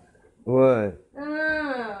 Ah. What?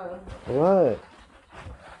 Ah. What?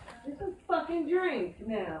 It's a fucking drink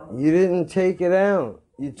now. You didn't take it out.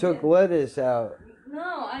 You took lettuce out.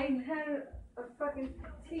 No, I had a fucking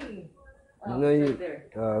tea. Oh, No, it's you. right there.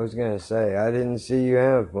 I was gonna say I didn't see you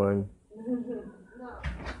have one. No.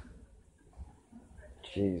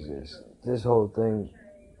 Jesus, this whole thing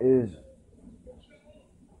is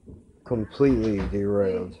completely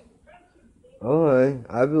derailed. Alright,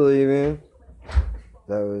 I believe you.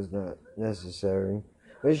 That was not necessary.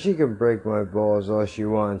 But she can break my balls all she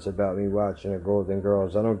wants about me watching the Golden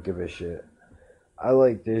Girls. I don't give a shit. I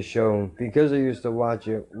like this show because I used to watch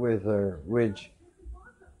it with her, which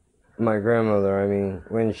my grandmother,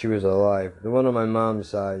 when she was alive. The one on my mom's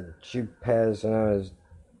side, she passed when I was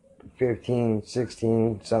 15,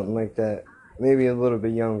 16, something like that. Maybe a little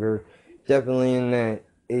bit younger. Definitely in that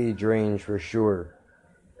age range for sure.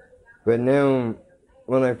 But now,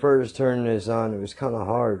 when I first turned this on, it was kind of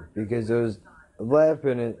hard because it was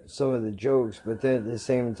laughing at some of the jokes, but then at the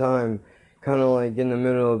same time, kind of like in the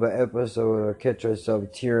middle of an episode, I'll catch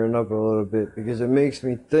myself tearing up a little bit because it makes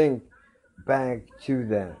me think back to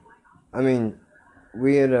that. I mean,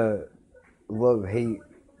 we had a love-hate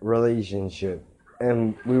relationship,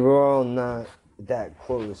 and we were all not that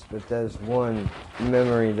close, but that's one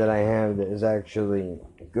memory that I have that is actually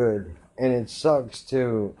good. And it sucks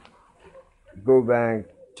to go back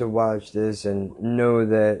to watch this and know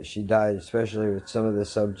that she died, especially with some of the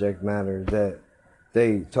subject matter that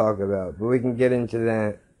they talk about. But we can get into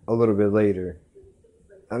that a little bit later.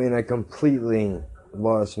 I mean, I completely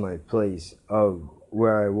lost my place of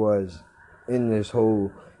where I was in this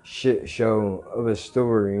whole shit show of a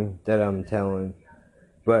story that I'm telling.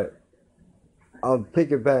 But I'll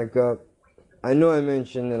pick it back up. I know I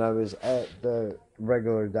mentioned that I was at the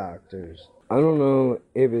regular doctor's. I don't know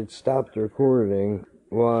if it stopped recording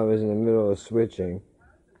while I was in the middle of switching.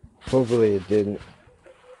 Hopefully it didn't.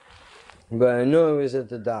 But I know I was at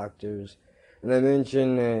the doctor's, and I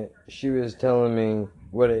mentioned that she was telling me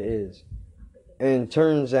what it is. And it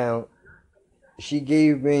turns out she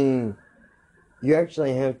gave me, you're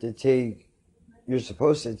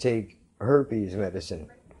supposed to take herpes medicine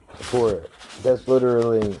for it. That's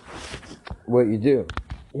literally what you do.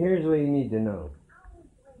 Here's what you need to know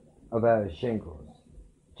about shingles.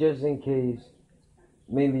 Just in case,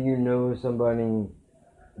 maybe you know somebody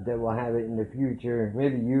that will have it in the future.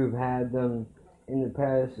 Maybe you've had them in the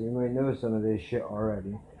past. You might know some of this shit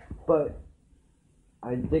already. But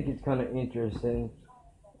I think it's kind of interesting.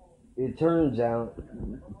 It turns out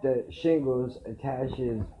that shingles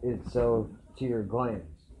attaches itself to your glands.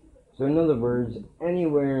 So in other words,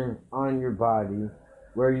 anywhere on your body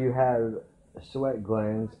where you have sweat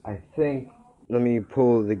glands, I think, let me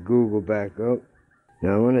pull the Google back up.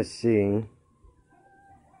 Now I want to see.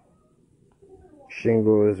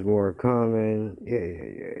 Shingles is more common.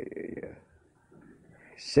 Yeah.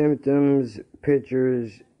 Symptoms,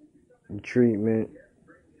 pictures, treatment.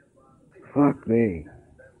 Fuck me.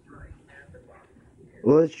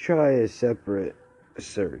 Let's try a separate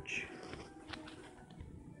search,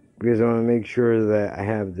 because I want to make sure that I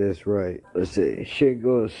have this right. Let's see.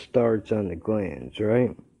 Shingles starts on the glands,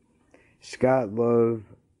 right? Scott Love,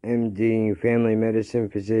 MD, family medicine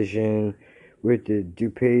physician with the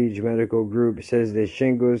DuPage Medical Group, says that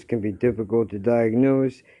shingles can be difficult to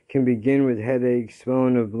diagnose, can begin with headaches,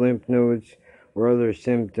 swelling of lymph nodes, or other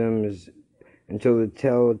symptoms until the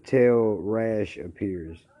telltale rash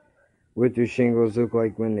appears. What do shingles look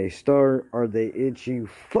like when they start? Are they itchy?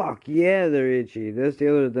 Fuck yeah, they're itchy. That's the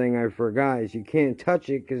other thing I forgot, is you can't touch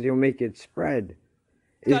it because you'll make it spread.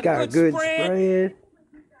 It's got a good spread.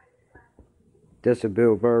 That's a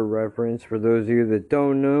Bill Burr reference for those of you that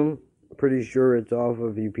don't know. Pretty sure it's off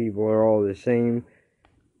of You People Are All the Same,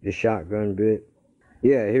 the shotgun bit.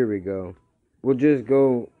 Yeah, here we go. We'll just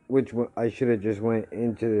go, which one, I should have just went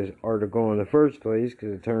into this article in the first place,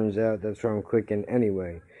 because it turns out that's where I'm clicking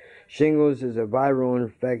anyway. Shingles is a viral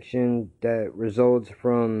infection that results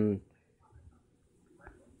from,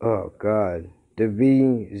 the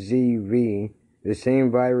VZV, the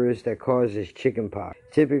same virus that causes chickenpox.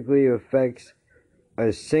 Typically affects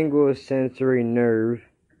a single sensory nerve,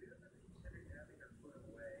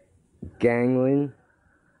 ganglion,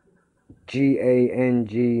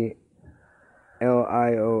 Ganglion,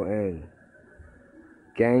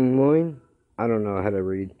 ganglion, I don't know how to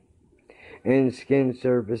read, and skin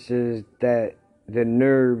surfaces that the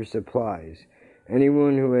nerve supplies.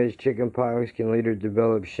 Anyone who has chickenpox can later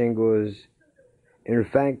develop shingles. In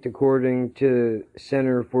fact, according to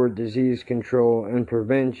Center for Disease Control and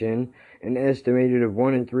Prevention, an estimated of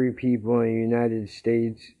 1 in 3 people in the United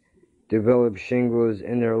States develop shingles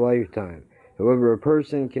in their lifetime. However, a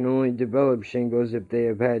person can only develop shingles if they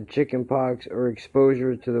have had chickenpox or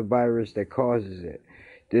exposure to the virus that causes it.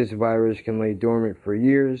 This virus can lay dormant for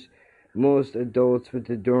years. Most adults with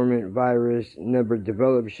the dormant virus never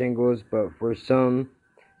develop shingles, but for some,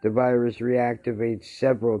 the virus reactivates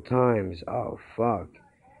several times. Oh, fuck.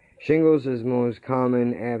 Shingles is most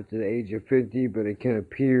common after the age of 50, but it can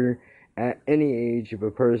appear at any age if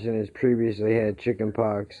a person has previously had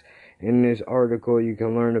chickenpox. In this article, you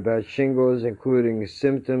can learn about shingles, including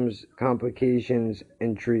symptoms, complications,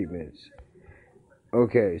 and treatments.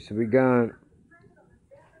 Okay, so we got...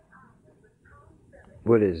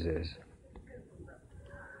 What is this?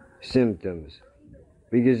 Symptoms.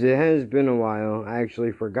 Because it has been a while, I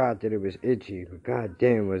actually forgot that it was itchy, but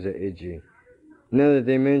goddamn was it itchy. Now that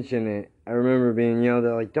they mention it, I remember being yelled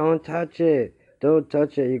at like, don't touch it,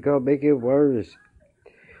 you can't make it worse.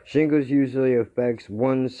 Shingles usually affects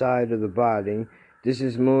one side of the body. This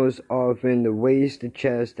is most often the waist, the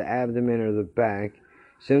chest, the abdomen, or the back.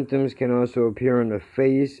 Symptoms can also appear on the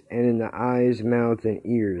face and in the eyes, mouth, and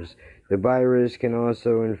ears. The virus can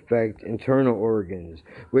also infect internal organs,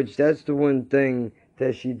 which that's the one thing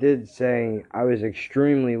that she did say I was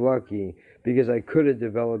extremely lucky because I could have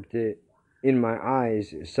developed it in my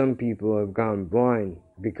eyes. Some people have gone blind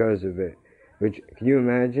because of it. Which, can you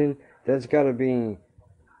imagine? That's got to be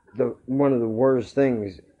one of the worst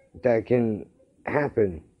things that can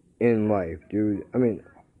happen in life, dude. I mean,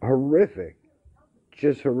 horrific.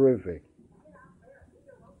 Just horrific.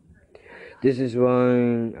 This is why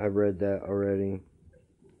I read that already.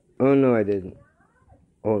 Oh, no, I didn't.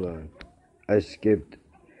 Hold on. I skipped.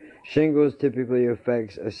 Shingles typically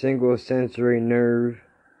affects a single sensory nerve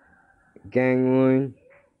ganglion.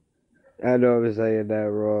 I know I was saying that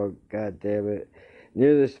wrong. God damn it.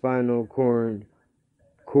 Near the spinal cord,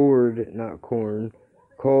 called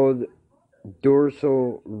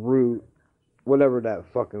dorsal root, whatever that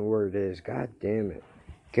fucking word is. God damn it.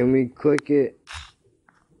 Can we click it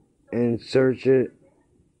and search it?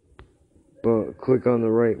 But click on the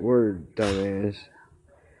right word, dumbass.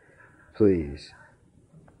 Please.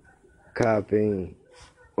 Copy.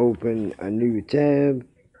 Open a new tab.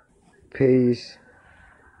 Paste.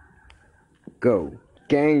 Go.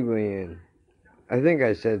 Ganglion. I think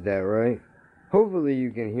I said that right. Hopefully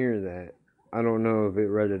you can hear that. I don't know if it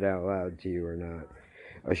read it out loud to you or not.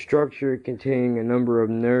 A structure containing a number of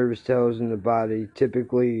nerve cells in the body,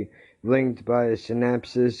 typically linked by a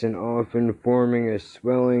synapse and often forming a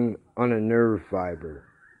swelling on a nerve fiber.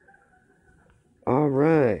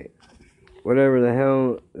 Alright. Whatever the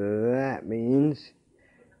hell that means.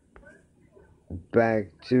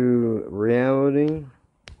 Back to reality.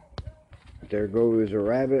 There goes a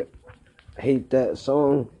rabbit. Hate that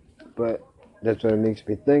song, but that's what it makes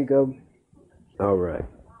me think of. Alright.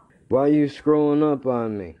 Why are you scrolling up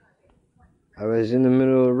on me? I was in the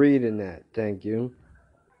middle of reading that. Thank you.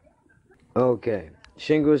 Okay.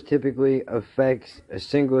 Shingles typically affects a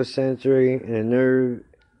single sensory and a nerve.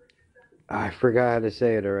 I forgot how to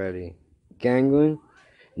say it already. Ganglion?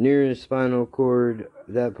 Near the spinal cord.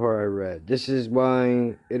 That part I read. This is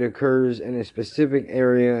why it occurs in a specific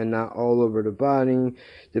area and not all over the body.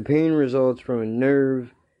 The pain results from a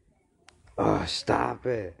nerve. Oh, stop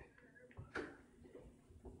it.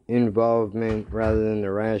 Involvement rather than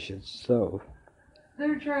the rash itself.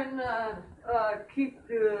 They're trying to keep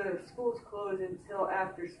the schools closed until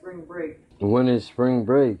after spring break. When is spring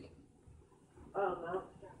break? I don't know.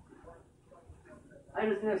 I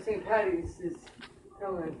just know St. Patty's is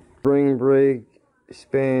coming. Spring break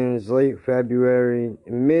spans late February,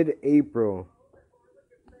 mid-April,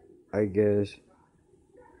 I guess.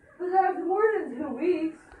 But that's more than 2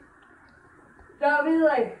 weeks. That would be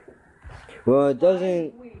like Well, it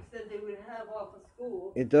doesn't. 5 weeks that they would have off of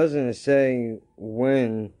school. It doesn't say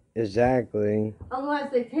when exactly.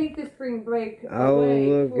 Unless they take the spring break I'll away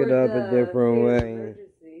look for it up the a different way.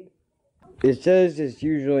 emergency. It says it's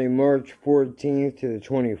usually March 14th to the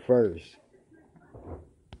 21st.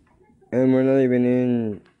 And we're not even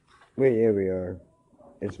in. Wait, yeah, we are.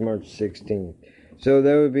 It's March 16th. So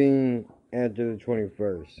that would be after the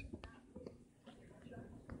 21st.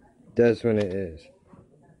 That's when it is.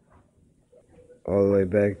 All the way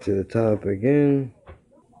back to the top again.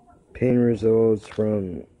 Pain results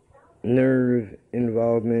from nerve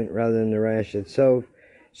involvement rather than the rash itself.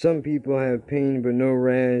 Some people have pain but no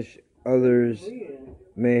rash. Others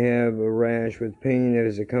may have a rash with pain that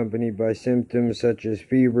is accompanied by symptoms such as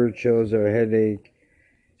fever, chills, or headache.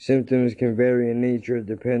 Symptoms can vary in nature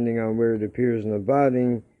depending on where it appears in the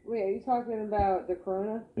body. Wait, are you talking about the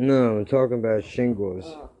corona? No, I'm talking about shingles.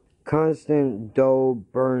 Oh. Constant, dull,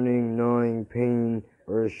 burning, gnawing pain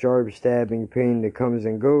or a sharp stabbing pain that comes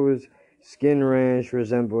and goes. Skin rash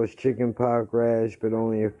resembles chickenpox rash but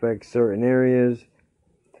only affects certain areas.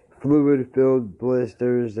 Fluid-filled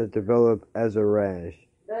blisters that develop as a rash.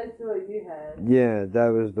 That's what you had. Yeah, that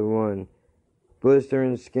was the one. Blister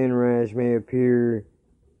and skin rash may appear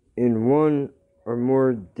in one or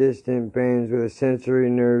more distant bands with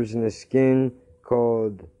sensory nerves in the skin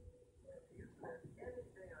called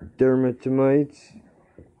dermatomites.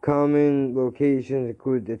 Common locations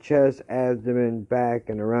include the chest, abdomen, back,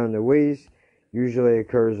 and around the waist. Usually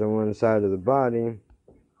occurs on one side of the body.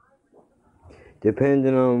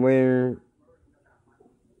 Depending on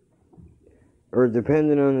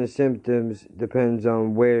the symptoms, depends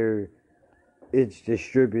on where it's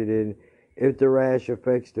distributed. If the rash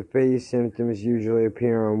affects the face, symptoms usually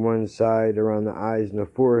appear on one side, around the eyes and the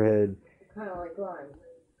forehead. Kind of like Lyme.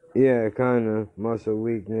 Yeah, kind of. Muscle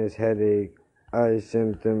weakness, headache, eye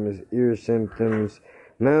symptoms, ear symptoms,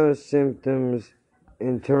 mouth symptoms,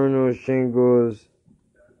 internal shingles.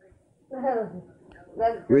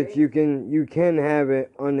 That's great. Which you can have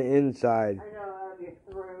it on the inside. I know, out of your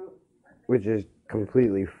throat. Which is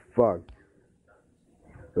completely fucked.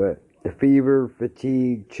 But the fever,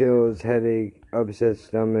 fatigue, chills, headache, upset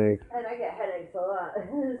stomach. And I get headaches a lot.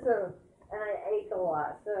 So, and I ache a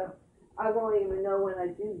lot. So I won't even know when I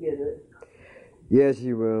do get it. Yes,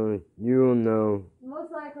 you will. You will know.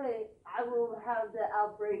 Most likely, I will have the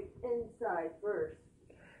outbreak inside first.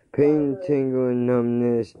 Pain, tingling,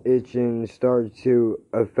 numbness, itching start to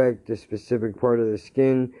affect the specific part of the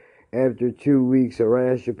skin. After 2 weeks, a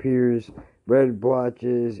rash appears. Red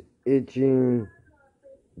blotches, itching,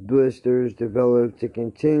 blisters develop to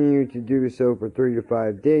continue to do so for 3 to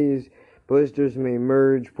 5 days. Blisters may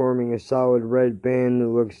merge, forming a solid red band that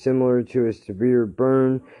looks similar to a severe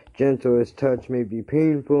burn. Gentlest touch may be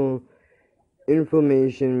painful.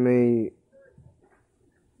 Inflammation may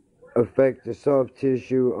affect the soft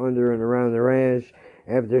tissue under and around the rash.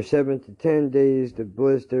 After 7 to 10 days, the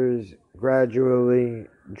blisters gradually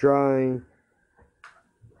dry.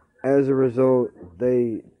 As a result,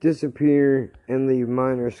 they disappear and leave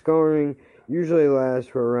minor scarring. Usually lasts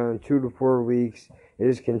for around 2 to 4 weeks. It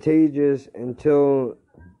is contagious until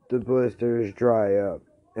the blisters dry up.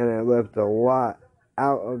 And I left a lot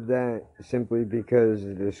out of that simply because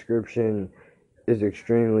the description is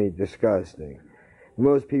extremely disgusting.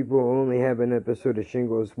 Most people only have an episode of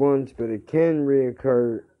shingles once, but it can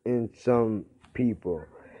reoccur in some people.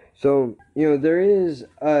 So, there's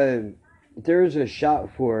a shot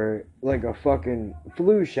for it, like a fucking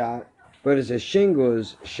flu shot, but it's a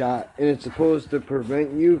shingles shot, and it's supposed to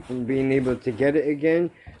prevent you from being able to get it again,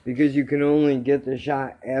 because you can only get the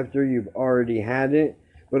shot after you've already had it.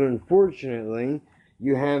 But unfortunately,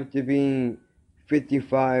 you have to be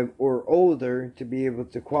 55 or older to be able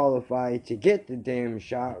to qualify to get the damn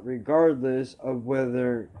shot, regardless of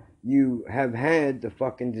whether you have had the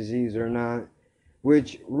fucking disease or not.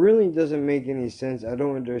 Which really doesn't make any sense. I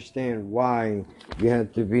don't understand why you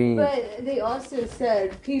have to be... But they also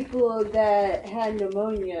said people that had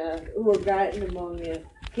pneumonia, or got pneumonia,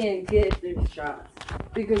 can't get their shots.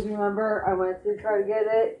 Because remember, I went to try to get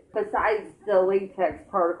it, besides the latex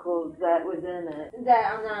particles that was in it,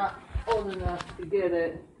 that I'm not old enough to get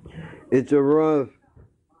it. It's a rough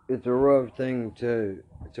thing to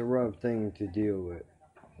deal with.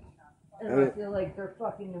 And I feel like they're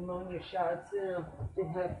fucking pneumonia shots, they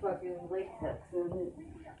have fucking latex in it.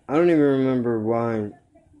 I don't even remember why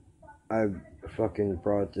I fucking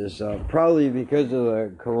brought this up. Probably because of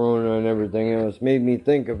the corona and everything else made me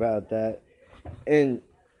think about that. And,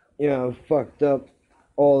 fucked up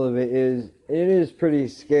all of it is pretty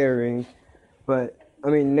scary. But,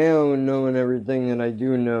 now knowing everything that I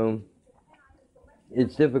do know,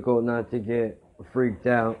 it's difficult not to get freaked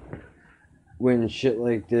out when shit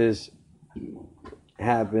like this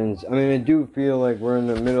happens. I do feel like we're in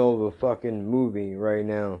the middle of a fucking movie right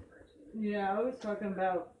now. Yeah, I was talking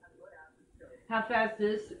about how fast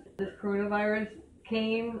this coronavirus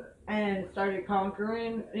came and started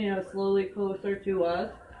conquering, slowly closer to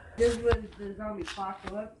us. This was the zombie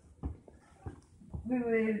apocalypse. We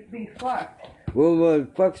would be fucked. Well,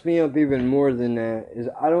 what fucks me up even more than that is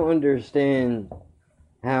I don't understand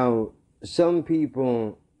how some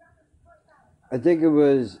people, I think it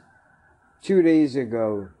was 2 days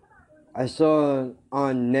ago, I saw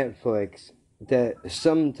on Netflix that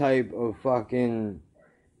some type of fucking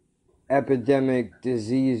epidemic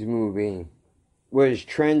disease movie was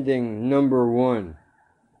trending #1,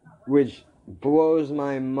 which blows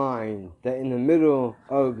my mind that in the middle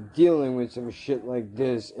of dealing with some shit like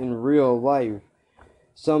this in real life,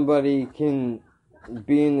 somebody can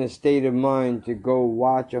be in the state of mind to go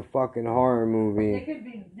watch a fucking horror movie. They could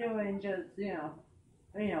be doing just,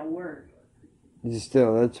 work.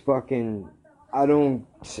 Still, that's fucking... I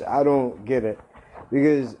don't get it.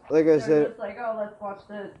 Because, like I said... just like, oh, let's watch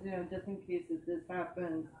this, just in case if this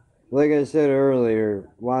happens. Like I said earlier,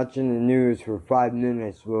 watching the news for 5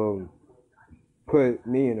 minutes will put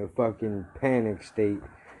me in a fucking panic state.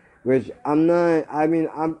 Which I'm not...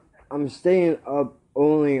 I'm staying up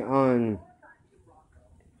only on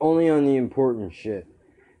the important shit.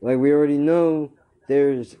 Like, we already know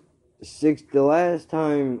there's the last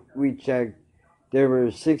time we checked, there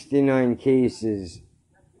were 69 cases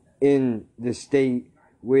in the state,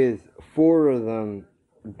 with 4 of them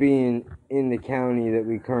being in the county that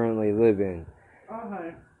we currently live in.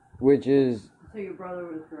 Okay. Which is... So your brother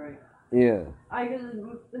was right. Yeah.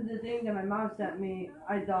 The thing that my mom sent me,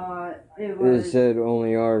 I thought it was... It said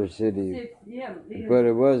only our city. But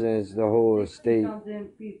it wasn't, it's the whole state. 60-something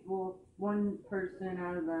people, 1 person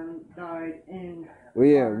out of them died in... Well,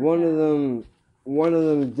 yeah, one of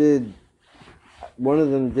them did one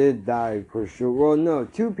of them did die for sure. Well, no,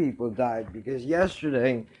 two people died because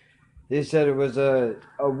yesterday they said it was a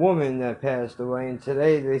woman that passed away, and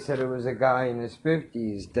today they said it was a guy in his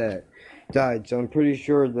 50s that died. So I'm pretty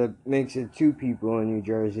sure that makes it two people in New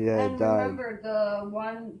Jersey that and died. Remember the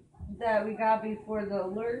one that we got before the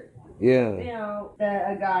alert? Yeah. You know,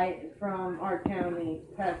 that a guy from our county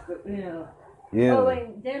passed, Yeah. Oh,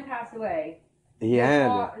 wait, didn't pass away. He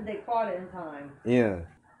had it. They caught it in time. Yeah.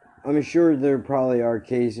 I'm sure there probably are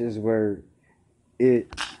cases where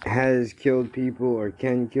it has killed people or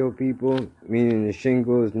can kill people, meaning the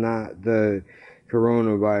shingles, not the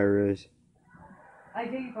coronavirus. I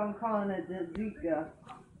think I'm calling it the Zika.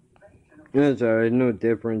 That's alright, no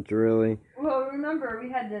difference really. Well, remember,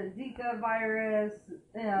 we had the Zika virus,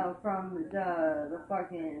 from the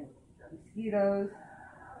fucking mosquitoes.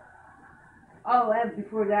 Oh, and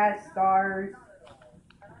before that, SARS.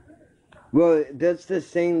 Well, that's the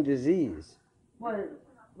same disease. What,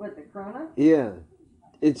 the corona? Yeah.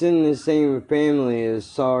 It's in the same family as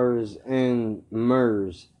SARS and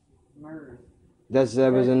MERS. MERS.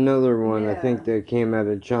 That was another one, yeah. I think, that came out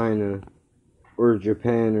of China or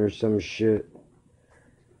Japan or some shit.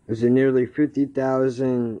 There's nearly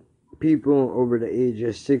 50,000 people over the age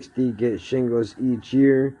of 60 get shingles each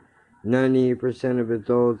year. 98% of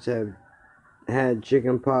adults have had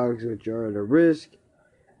chickenpox, which are at a risk.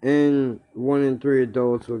 And 1 in 3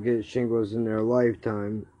 adults will get shingles in their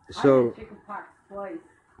lifetime. So I had chickenpox twice.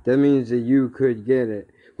 That means that you could get it.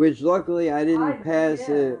 Which luckily I didn't pass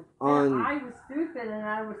it on. Yeah, I was stupid and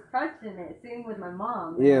I was touching it. Same with my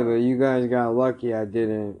mom. Yeah, but you guys got lucky I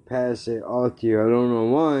didn't pass it off to you. I don't know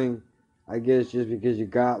why. I guess just because you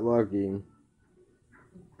got lucky.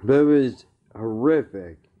 But it was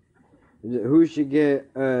horrific. Who should get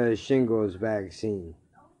a shingles vaccine?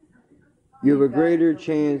 You have a greater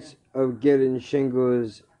chance of getting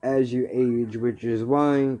shingles as you age, which is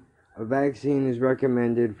why a vaccine is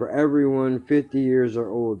recommended for everyone 50 years or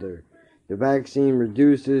older. The vaccine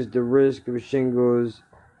reduces the risk of shingles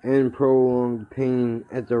and prolonged pain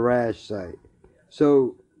at the rash site.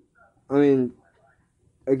 So, I mean,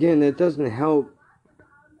 again, that doesn't help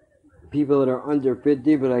people that are under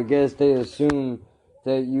 50, but I guess they assume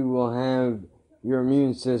that you will have your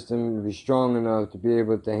immune system be strong enough to be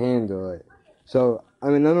able to handle it. So, I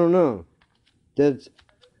mean, I don't know. I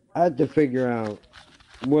have to figure out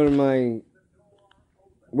what am I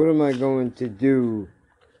going to do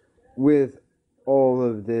with all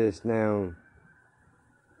of this now.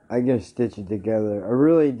 I guess stitch it together. I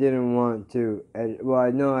really didn't want to. Well,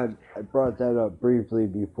 I know I brought that up briefly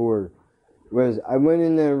before. I went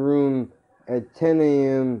in that room at 10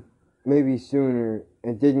 a.m., maybe sooner,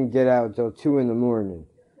 and didn't get out till 2 in the morning.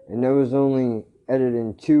 And that was only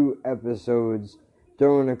editing 2 episodes,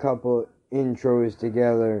 throwing a couple intros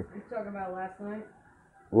together. You talking about last night?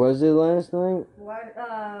 Was it last night?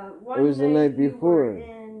 One it was the night before. You were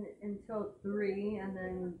in until 3 and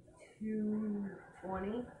then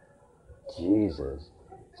 2:20. Jesus.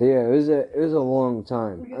 So yeah, it was a long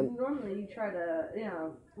time. Because normally you try to,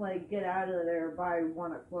 get out of there by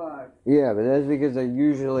 1 o'clock. Yeah, but that's because I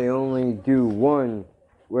usually only do 1,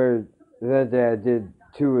 where that day I did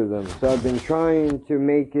 2 of them. So I've been trying to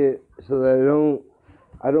make it so that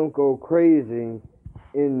I don't go crazy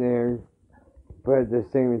in there, but at the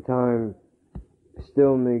same time,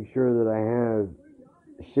 still make sure that I have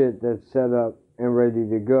shit that's set up and ready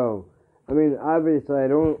to go. I mean, obviously I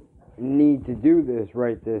don't need to do this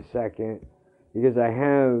right this second, because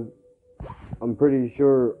I'm pretty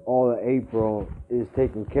sure all of April is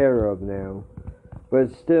taken care of now.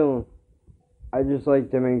 But still, I just like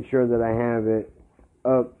to make sure that I have it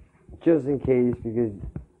up just in case, because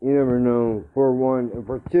you never know, for 1. And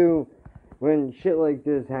for 2, when shit like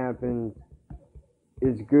this happens,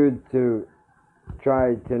 it's good to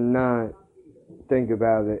try to not think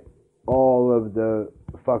about it all of the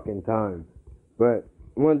fucking time. But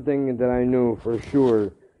one thing that I know for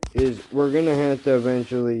sure is we're gonna have to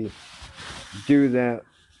eventually do that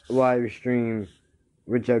live stream,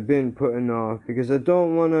 which I've been putting off because I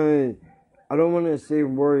don't wanna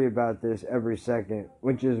worry about this every second,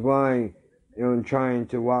 which is why, I'm trying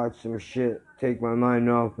to watch some shit, take my mind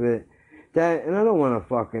off it. And I don't want to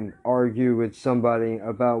fucking argue with somebody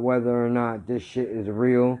about whether or not this shit is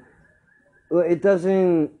real.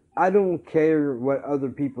 I don't care what other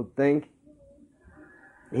people think.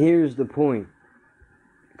 Here's the point.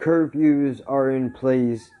 Curfews are in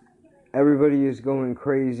place. Everybody is going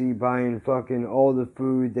crazy buying fucking all the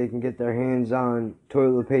food they can get their hands on,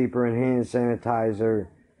 toilet paper and hand sanitizer.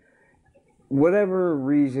 Whatever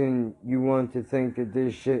reason you want to think that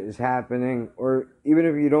this shit is happening, or even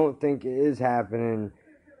if you don't think it is happening,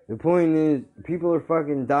 The point is, people are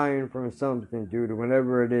fucking dying from something, dude.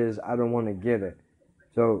 Whatever it is, I don't want to get it.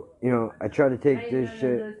 So, I try to take this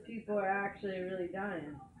shit. Those people are actually really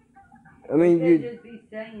dying. I mean, they just be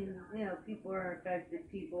saying, people are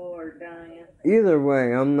infected, people are dying. Either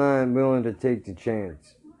way, I'm not willing to take the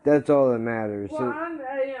chance. That's all that matters. Well,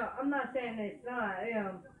 I'm not saying it's not.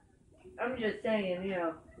 I'm just saying,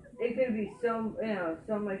 it could be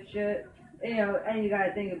so much shit. And you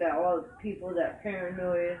gotta think about all the people that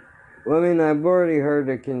paranoid. Well, I mean, I've already heard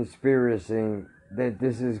a conspiracy that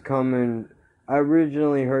this is coming. I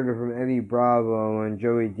originally heard it from Eddie Bravo on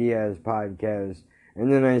Joey Diaz's podcast,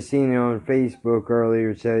 and then I seen it on Facebook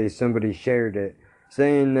earlier today. Somebody shared it,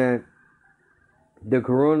 saying that the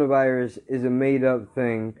coronavirus is a made-up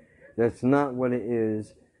thing. That's not what it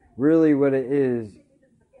is. Really, what it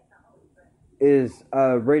is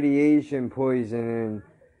radiation poisoning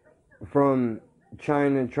from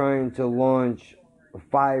China trying to launch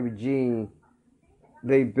 5G.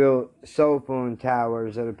 They built cell phone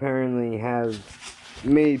towers that apparently have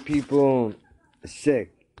made people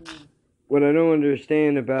sick. What I don't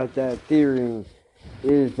understand about that theory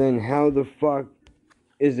is then how the fuck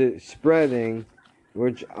is it spreading,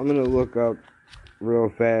 which I'm gonna look up real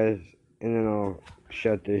fast and then I'll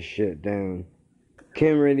shut this shit down.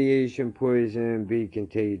 Can radiation poisoning be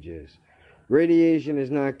contagious? Radiation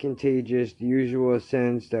is not contagious, the usual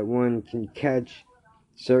sense that one can catch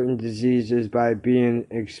certain diseases by being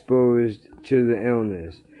exposed to the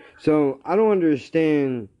illness. So, I don't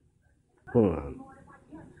understand. Hold on.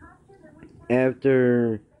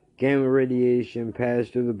 After gamma radiation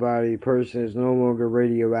passed through the body, the person is no longer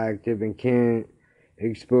radioactive and can't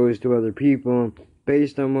expose to other people.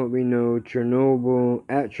 Based on what we know, Chernobyl,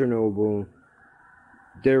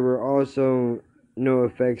 there were also no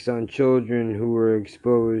effects on children who were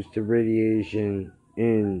exposed to radiation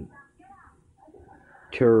in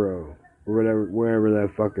Turo, or wherever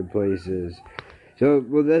that fucking place is. So,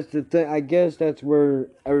 well, that's the thing. I guess that's where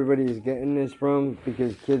everybody is getting this from,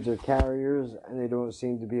 because kids are carriers and they don't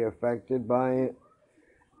seem to be affected by it.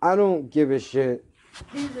 I don't give a shit.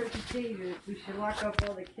 Kids are contagious. We should lock up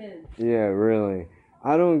all the kids. Yeah, really.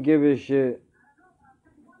 I don't give a shit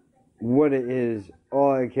what it is.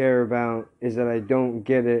 All I care about is that I don't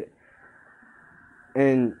get it.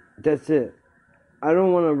 And that's it. I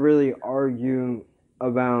don't want to really argue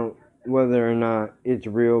about whether or not it's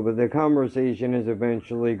real, but the conversation is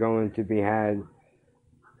eventually going to be had.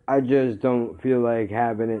 I just don't feel like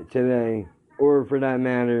having it today, or for that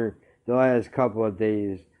matter, the last couple of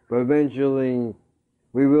days. But eventually,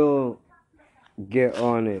 we will get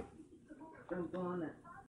on it. Jump on it.